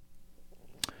 Okay.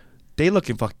 They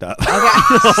looking fucked up.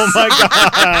 Oh my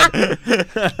God.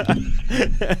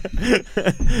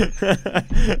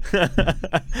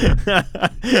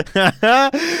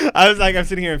 I'm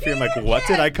sitting here in fear. I'm like, what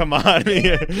did I come on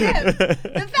here?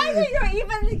 The fact that you're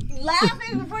even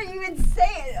laughing before you even say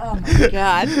it. Oh my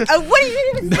God. What do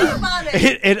you even say about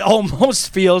it? It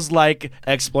almost feels like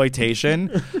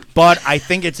exploitation, but I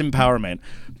think it's empowerment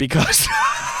because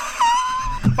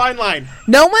Fine line.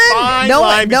 No one. Fine No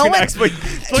line one. No between one. exploit.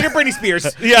 Look at Britney Spears.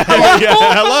 Yeah.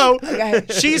 Hello. Okay.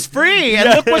 she's free and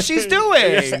look what she's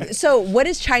doing. So, what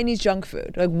is Chinese junk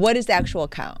food? Like, what is the actual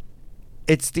account?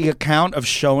 It's the account of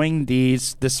showing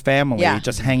this family Yeah.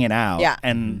 just hanging out, Yeah.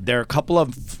 and there are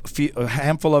a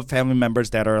handful of family members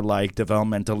that are like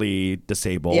developmentally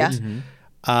disabled. Yeah.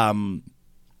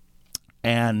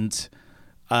 And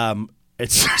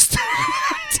it's just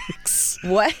antics.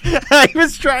 What? I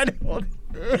was trying to hold it.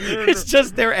 It's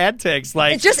just their antics.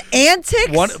 Like It's just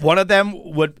antics. one of them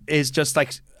is just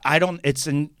like it's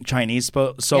in Chinese,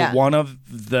 so Yeah. one of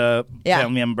the Yeah.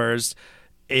 family members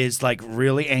is like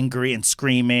really angry and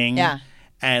screaming, Yeah.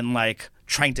 and like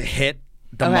trying to hit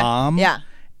the Okay. mom, Yeah.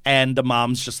 and the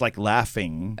mom's just like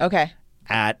laughing Okay.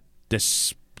 at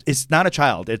this. It's not a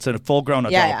child; it's a full-grown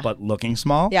adult, Yeah. but looking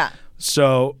small. Yeah.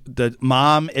 So the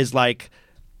mom is like,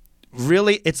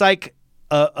 really, it's like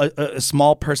a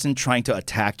small person trying to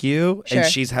attack you, Sure. and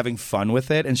she's having fun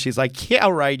with it, and she's like, "Yeah,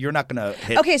 all right, you're not gonna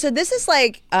hit." Okay, so this is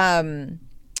like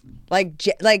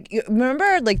Like you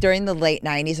remember like during the late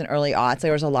 90s and early aughts,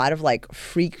 there was a lot of like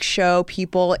freak show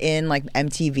people in like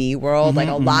MTV world, like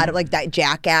a lot of like that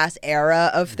Jackass era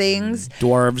of things.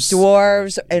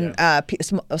 Dwarves and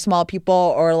small people,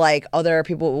 or like other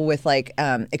people with like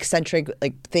eccentric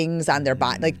like things on their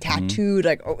body, like tattooed,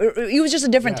 like it was just a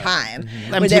different time.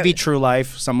 MTV True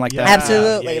Life, something like that.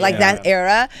 Absolutely, that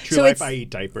era. True Life, I eat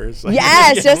diapers. Like,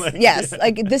 yes, yes.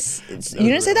 Like this, you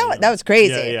didn't say that one? That was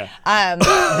crazy. Yeah. I'm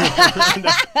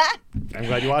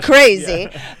glad you watched crazy.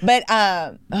 it. Yeah. But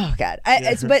oh god,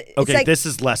 it's Okay, like, this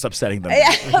is less upsetting than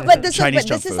but this Chinese is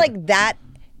junk food. like that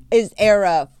is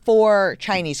era for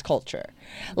Chinese culture.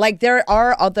 Like there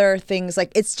are other things,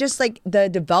 like it's just like the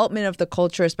development of the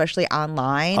culture, especially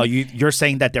online. Oh, you're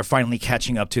saying that they're finally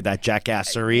catching up to that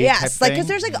jackassery? Yes, type like thing? because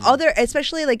there's like other,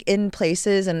 especially like in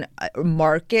places and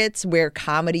markets where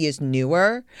comedy is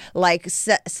newer, like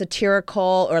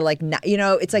satirical or like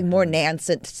it's like more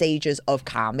nascent stages of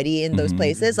comedy in those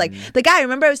places. Like the guy,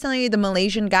 remember I was telling you the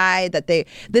Malaysian guy that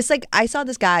I saw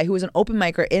this guy who was an open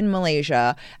micer in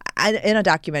Malaysia in a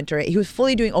documentary. He was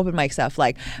fully doing open mic stuff,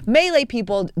 like Malay people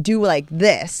do like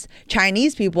this,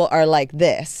 Chinese people are like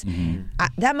this.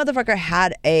 That motherfucker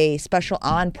had a special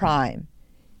on Prime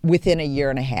within a year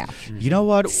and a half. You know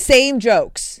what? Same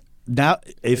jokes. Now,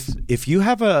 if you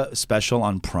have a special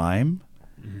on Prime,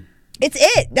 it's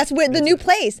it. That's where the new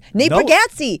place. Nate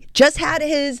Bargatze just had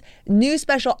his new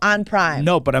special on Prime.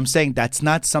 No, but I'm saying that's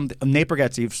not something. Nate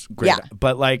Bargatze's great, Yeah.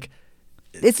 but like.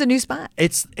 It's a new spot.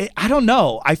 I don't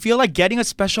know. I feel like getting a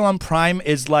special on Prime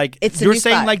is like it's a you're new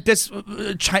saying spot. like this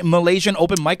Malaysian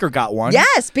open micer got one.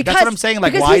 Yes, because that's what I'm saying.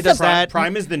 Like, because why he's does the- that?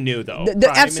 Prime is the new though.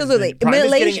 Absolutely. Prime is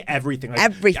Malaysia- getting everything. Like,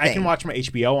 everything. I can watch my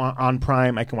HBO on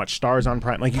Prime. I can watch Stars on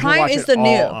Prime. Like you Prime can watch is it the all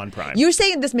new. on Prime. You're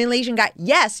saying this Malaysian guy?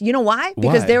 Yes. You know why?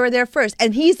 Because Why? they were there first,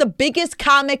 and he's the biggest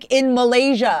comic in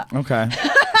Malaysia. Okay, It's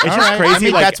All just right. crazy. I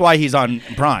mean, like, that's why he's on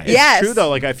Prime. Yeah. Yes. True though.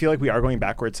 Like I feel like we are going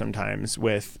backwards sometimes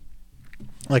with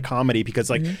like comedy because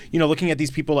like looking at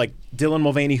these people like Dylan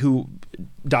Mulvaney who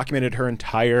documented her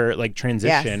entire like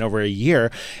transition over a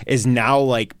year is now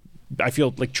like I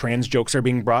feel like trans jokes are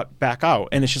being brought back out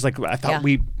and it's just like I thought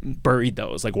we buried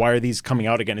those. Like why are these coming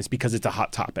out again? It's because it's a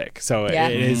hot topic. So it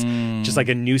is just like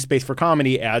a new space for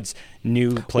comedy adds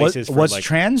new places for was like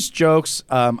trans jokes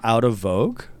out of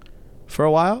vogue for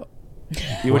a while?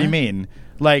 What do you mean?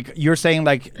 Like you're saying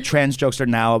like trans jokes are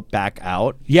now back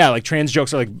out? yeah, like trans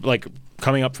jokes are like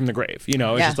coming up from the grave. It's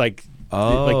just like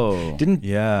didn't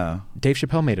Dave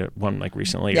Chappelle made one like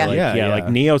recently? Yeah. Or, like, Yeah. like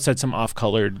Neo said some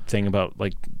off-colored thing about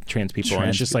like trans people, and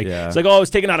it's just like yeah. it's like it's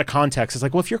taken out of context. It's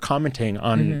like, well, if you're commenting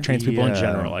on trans people in Yeah.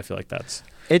 general, I feel like that's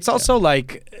It's also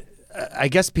like, I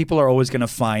guess people are always gonna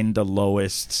find the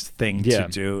lowest thing Yeah. to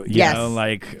do. You Yes. know,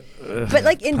 like. But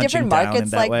like in punching different down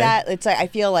markets in like way. that, it's like I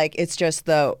feel like it's just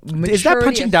the maturity Is that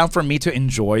punching of- down for me to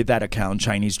enjoy that account,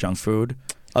 Chinese junk food,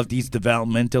 of these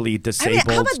developmentally I disabled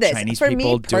mean, how about this? Chinese For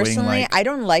people me personally, doing like I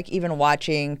don't like even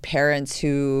watching parents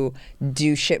who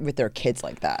do shit with their kids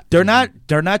like that. they're not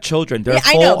children. They're Yeah,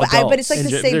 I full know, adults. but it's like and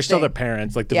the same they're still thing. their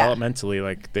parents, like Yeah. developmentally,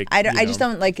 like they. I don't. I just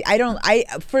don't like. I don't. I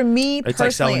for me it's personally.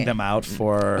 like selling them out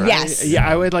for Yes. Yeah,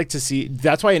 I would like to see.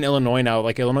 That's why in Illinois now,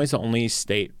 like Illinois is the only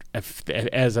state,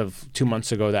 as of 2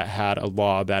 months ago, that had a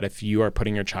law that if you are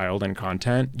putting your child in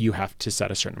content, you have to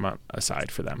set a certain amount aside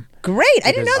for them. Great.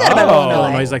 I didn't know that Oh. about Illinois.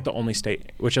 Illinois is like the only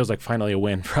state, which was like finally a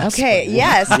win for us. Okay.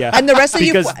 Yes. Yeah. And the rest of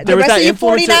you, Because the rest of you,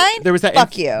 49. There was that.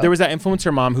 Fuck you. There was that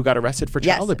influencer mom who got arrested for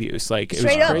Yes. child abuse. Like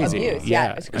Straight it was up crazy. abuse.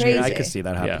 Yeah, it's I mean, I crazy. could see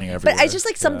that happening Yeah. everywhere. But I just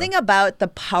like something about the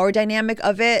power dynamic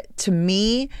of it. To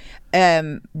me,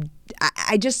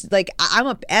 I just like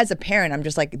as a parent, I'm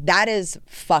just like that is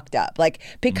fucked up. Like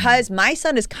because my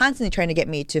son is constantly trying to get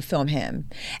me to film him,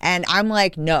 and I'm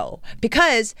like no,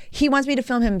 because he wants me to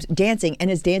film him dancing, and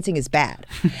his dancing is bad.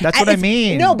 That's And what I it's-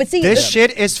 mean. No, but see, this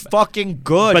shit is fucking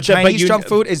good. But Chinese you- junk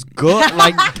food is good.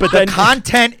 Like, but the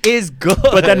content is good.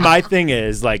 But then my thing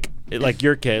is like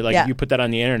your kid, like Yeah. if you put that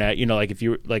on the internet, like if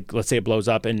you like, let's say it blows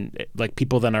up and like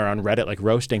people then are on Reddit like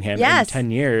roasting him Yes. in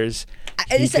 10 years.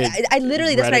 I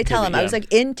literally, that's what I Reddit tell could him. be- I was like,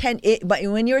 but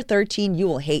when you're 13, you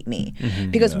will hate me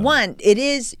because one, it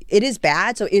is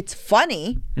bad, so it's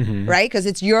funny, right? Because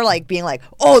it's you're like being like,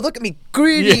 oh, look at me,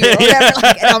 greedy or whatever,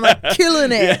 like, and I'm like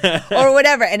killing it or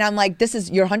whatever, and I'm like,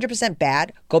 you're 100%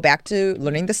 bad. Go back to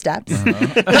learning the steps.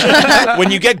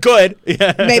 when you get good,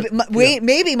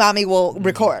 Maybe mommy will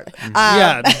record.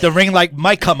 Yeah, the ring light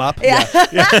might come up. Yeah.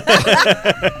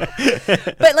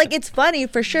 But like it's funny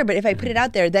for sure. But if I put it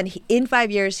out there, then in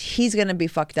 5 years he's gonna be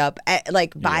fucked up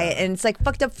by it, and it's like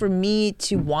fucked up for me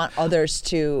to want others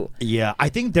to. Yeah, I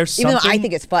think there's Even something. though I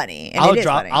think it's funny. And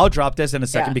I'll drop this in a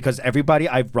second Yeah. because everybody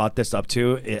I've brought this up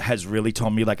to it has really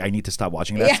told me like I need to stop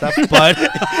watching that stuff. But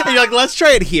And you're like, let's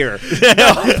try it here.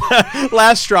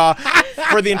 Last straw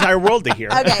for the entire world to hear.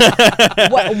 Okay.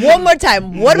 One more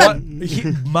time. What about?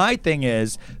 My thing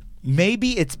is,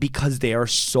 maybe it's because they are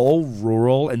so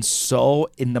rural and so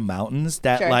in the mountains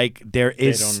that Sure. like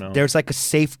don't know. there's like a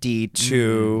safety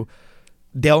to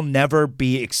they'll never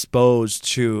be exposed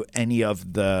to any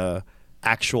of the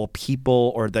actual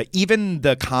people or even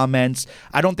the comments.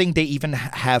 I don't think they even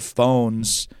have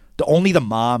phones. Only the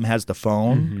mom has the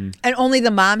phone. And only the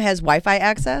mom has Wi-Fi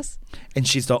access. And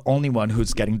she's the only one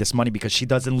who's getting this money because she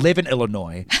doesn't live in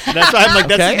Illinois. That's why I'm like,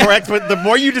 that's Okay. more expert. The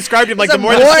more you described him, like It's the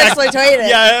more exploitative.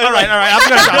 Yeah, All right.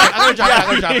 I'm gonna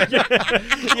drop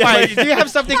it. Why, do you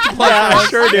have something to plug? I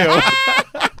sure do.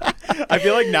 I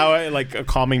feel like now like a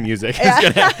calming music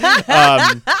is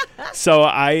gonna. So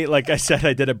like I said,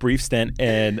 I did a brief stint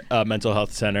in a mental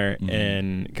health center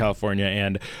in California,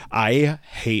 and I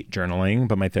hate journaling,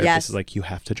 but my therapist is like, you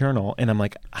have to journal, and I'm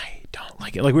like, I don't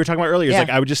like it. Like we were talking about earlier, it's like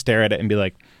I would just stare at it and be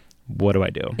like, what do I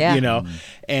do? Yeah. You know?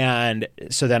 And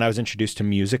so then I was introduced to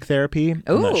music therapy.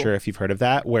 I'm not Ooh. sure if you've heard of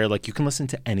that, where like you can listen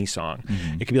to any song.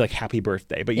 It could be like Happy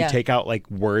Birthday, but you take out like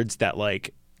words that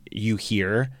like you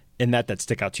hear in that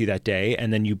stick out to you that day,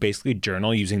 and then you basically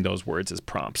journal using those words as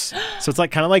prompts. So it's like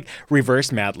kind of like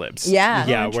reverse Mad Libs. Yeah.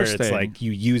 Yeah, Oh, where it's interesting. like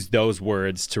you use those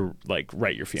words to like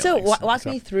write your So feelings. walk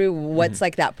me through what's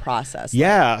like that process.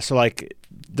 Yeah, so like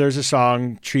there's a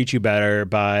song "Treat You Better"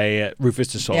 by Rufus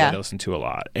Du Sol that I Yeah. listen to a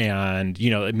lot, and you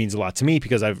know it means a lot to me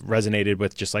because I've resonated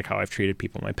with just like how I've treated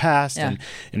people in my past and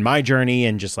in my journey,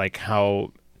 and just like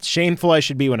how shameful I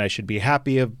should be when I should be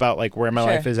happy about like where my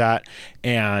life is at.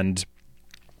 And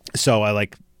so I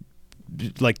like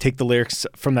take the lyrics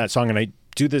from that song, and I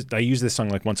use this song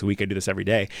like once a week. I do this every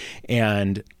day,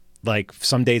 and like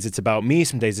some days it's about me,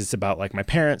 some days it's about like my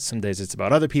parents, some days it's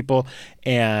about other people,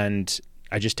 and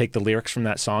I just take the lyrics from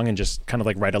that song and just kind of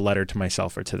like write a letter to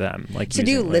myself or to them. Like, So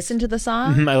do you using, like- listen to the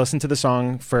song? Mhm, I listen to the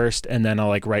song first, and then I'll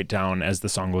like write down as the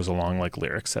song goes along like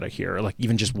lyrics that I hear, or like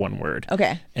even just one word.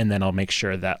 Okay. And then I'll make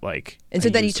sure that like. And so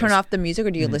I then you use turn those. off the music,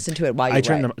 or do you listen to it while you I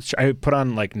turn write? them. I put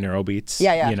on like neuro beats.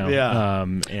 Yeah. You know. Yeah.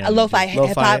 And Lo-fi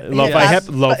hip hop,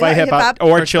 lo-fi hip hop,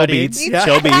 or Church chill buddy. beats. Yeah.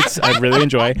 Chill beats. I really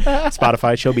enjoy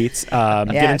Spotify chill beats.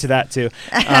 Get Yes. into that too.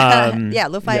 Yeah,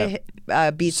 lo-fi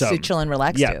beats So, to chill and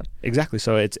relax Yeah, to. exactly.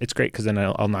 So it's great because then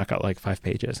I'll knock out like 5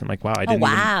 pages. I'm like, wow, I didn't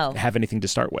wow. even have anything to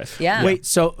start with. Yeah. Wait,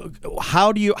 so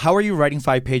how are you writing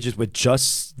 5 pages with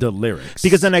just the lyrics?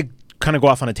 Because then I kind of go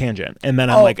off on a tangent, and then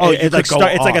I'm Oh, like, oh, it's you like could go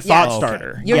it's like a off. thought Yeah.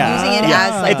 starter. You're yeah. using it Yeah.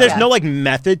 as like There's no like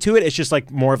method to it. It's just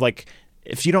like more of like,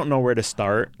 if you don't know where to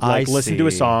start, like I listen to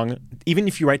a see. song. Even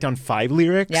if you write down 5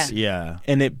 lyrics, yeah.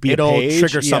 and it be It'll a page,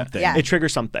 trigger something. Yeah. It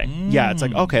triggers something. Yeah, it's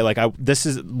like, okay, like this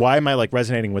is why am I like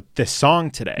resonating with this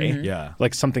song today? Mm-hmm. Yeah.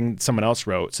 Like something someone else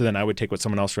wrote. So then I would take what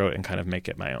someone else wrote and kind of make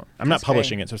it my own. I'm That's not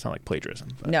publishing great. it, so it's not like plagiarism.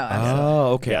 But No, absolutely.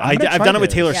 Oh, okay. yeah, I'm gonna I've try done it with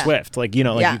this. Taylor Yeah. Swift. Like, you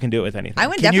know, like Yeah. you can do it with anything. I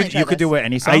would Can you definitely try you could this. do it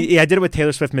any song? I did it with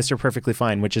Taylor Swift, Mr. Perfectly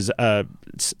Fine, which is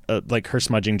like her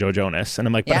smudging Joe Jonas, and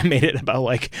I'm like, but Yeah. I made it about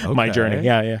like my Okay. journey.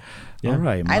 Yeah. All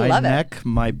right. I My love it. neck,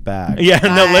 my back. Yeah, no,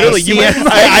 Nice. literally, you. Yes.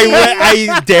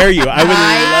 I dare you. I would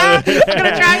love it. I'm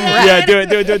gonna try it. Yeah,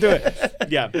 do it.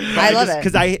 Yeah, I love it.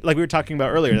 because I like we were talking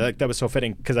about earlier. Like that was so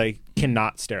fitting because I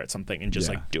cannot stare at something and just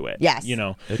Yeah. like do it. Yes. you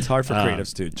know, It's hard for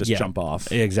creatives to just yeah. jump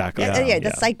off. Exactly. Yeah,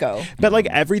 that's psycho. But like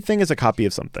everything is a copy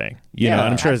of something, you know. Yeah.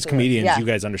 And I'm sure as Absolutely. comedians, Yeah. you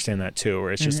guys understand that too.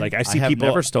 Where it's just like I I see have people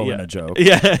never stolen yeah. a joke.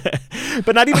 Yeah,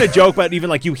 but not even a joke. But even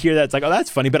like you hear that, it's like, oh, that's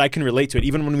funny. But I can relate to it.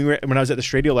 Even when I was at the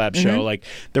Stradio Lab show, like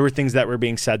there were things that were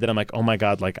being said that I'm like, oh my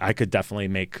god, like I could definitely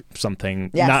make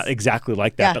something Yes. not exactly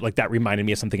like that, Yeah. but like that reminded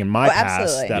me of something in my Oh, past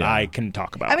absolutely. that Yeah. I can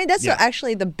talk about. I mean, that's yeah.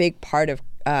 actually the big part of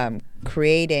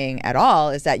creating at all,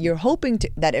 is that you're hoping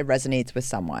that it resonates with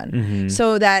someone, Mm-hmm.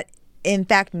 so that in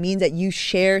fact means that you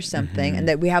share something and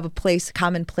that we have a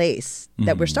common place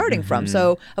that we're starting from.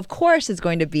 So of course it's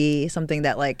going to be something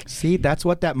that like See, that's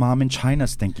what that mom in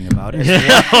China's thinking about. As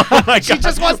well. Oh my She God.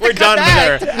 just wants to We're done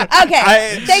connect. with her.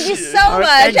 okay. Thank you so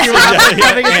much. Thank you for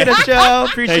coming into the show.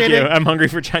 Appreciate Thank you. it. I'm hungry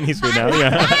for Chinese food now.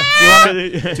 Yeah.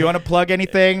 Do you want to plug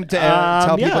anything to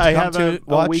tell people to I come have to a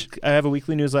watch? week. I have a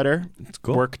weekly newsletter. It's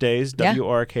cool. Workdays, Yeah.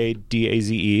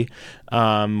 WRKDAZE,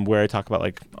 where I talk about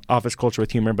like office culture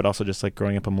with humor, but also just like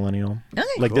growing up a millennial. Okay.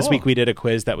 Like this Cool. week we did a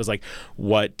quiz that was like,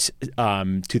 what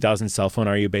 2000 cell phone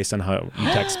are you based on how you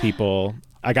text people?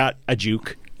 I got a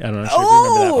juke. I don't know if you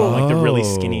remember that phone, like the really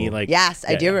Oh. skinny, like Yes,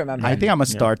 I do remember. I think I'm a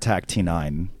StarTAC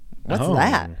T9. What's Oh.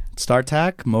 that?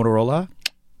 StarTAC, Motorola.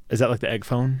 Is that like the egg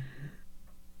phone?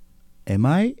 Am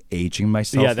I aging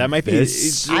myself? Yeah, that might be-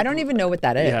 this- I don't even know what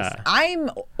that is. Yeah.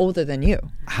 I'm older than you.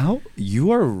 How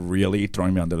you are really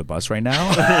throwing me under the bus right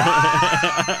now?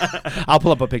 I'll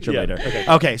pull up a picture Yeah, later. okay.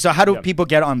 Okay, so how do Yep. people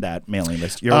get on that mailing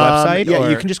list? Your website? Yeah,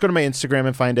 or you can just go to my Instagram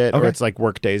and find it, or Okay. it's like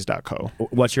workdays.co.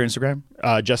 What's your Instagram?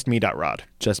 Justme.rod.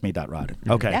 Justme.rod.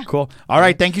 Okay, Yeah. cool. All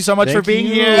right, thank you so much for Thank being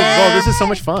you. here. Well, this is so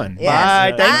much fun.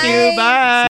 Yes. Bye. Thank you.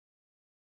 Bye. Bye.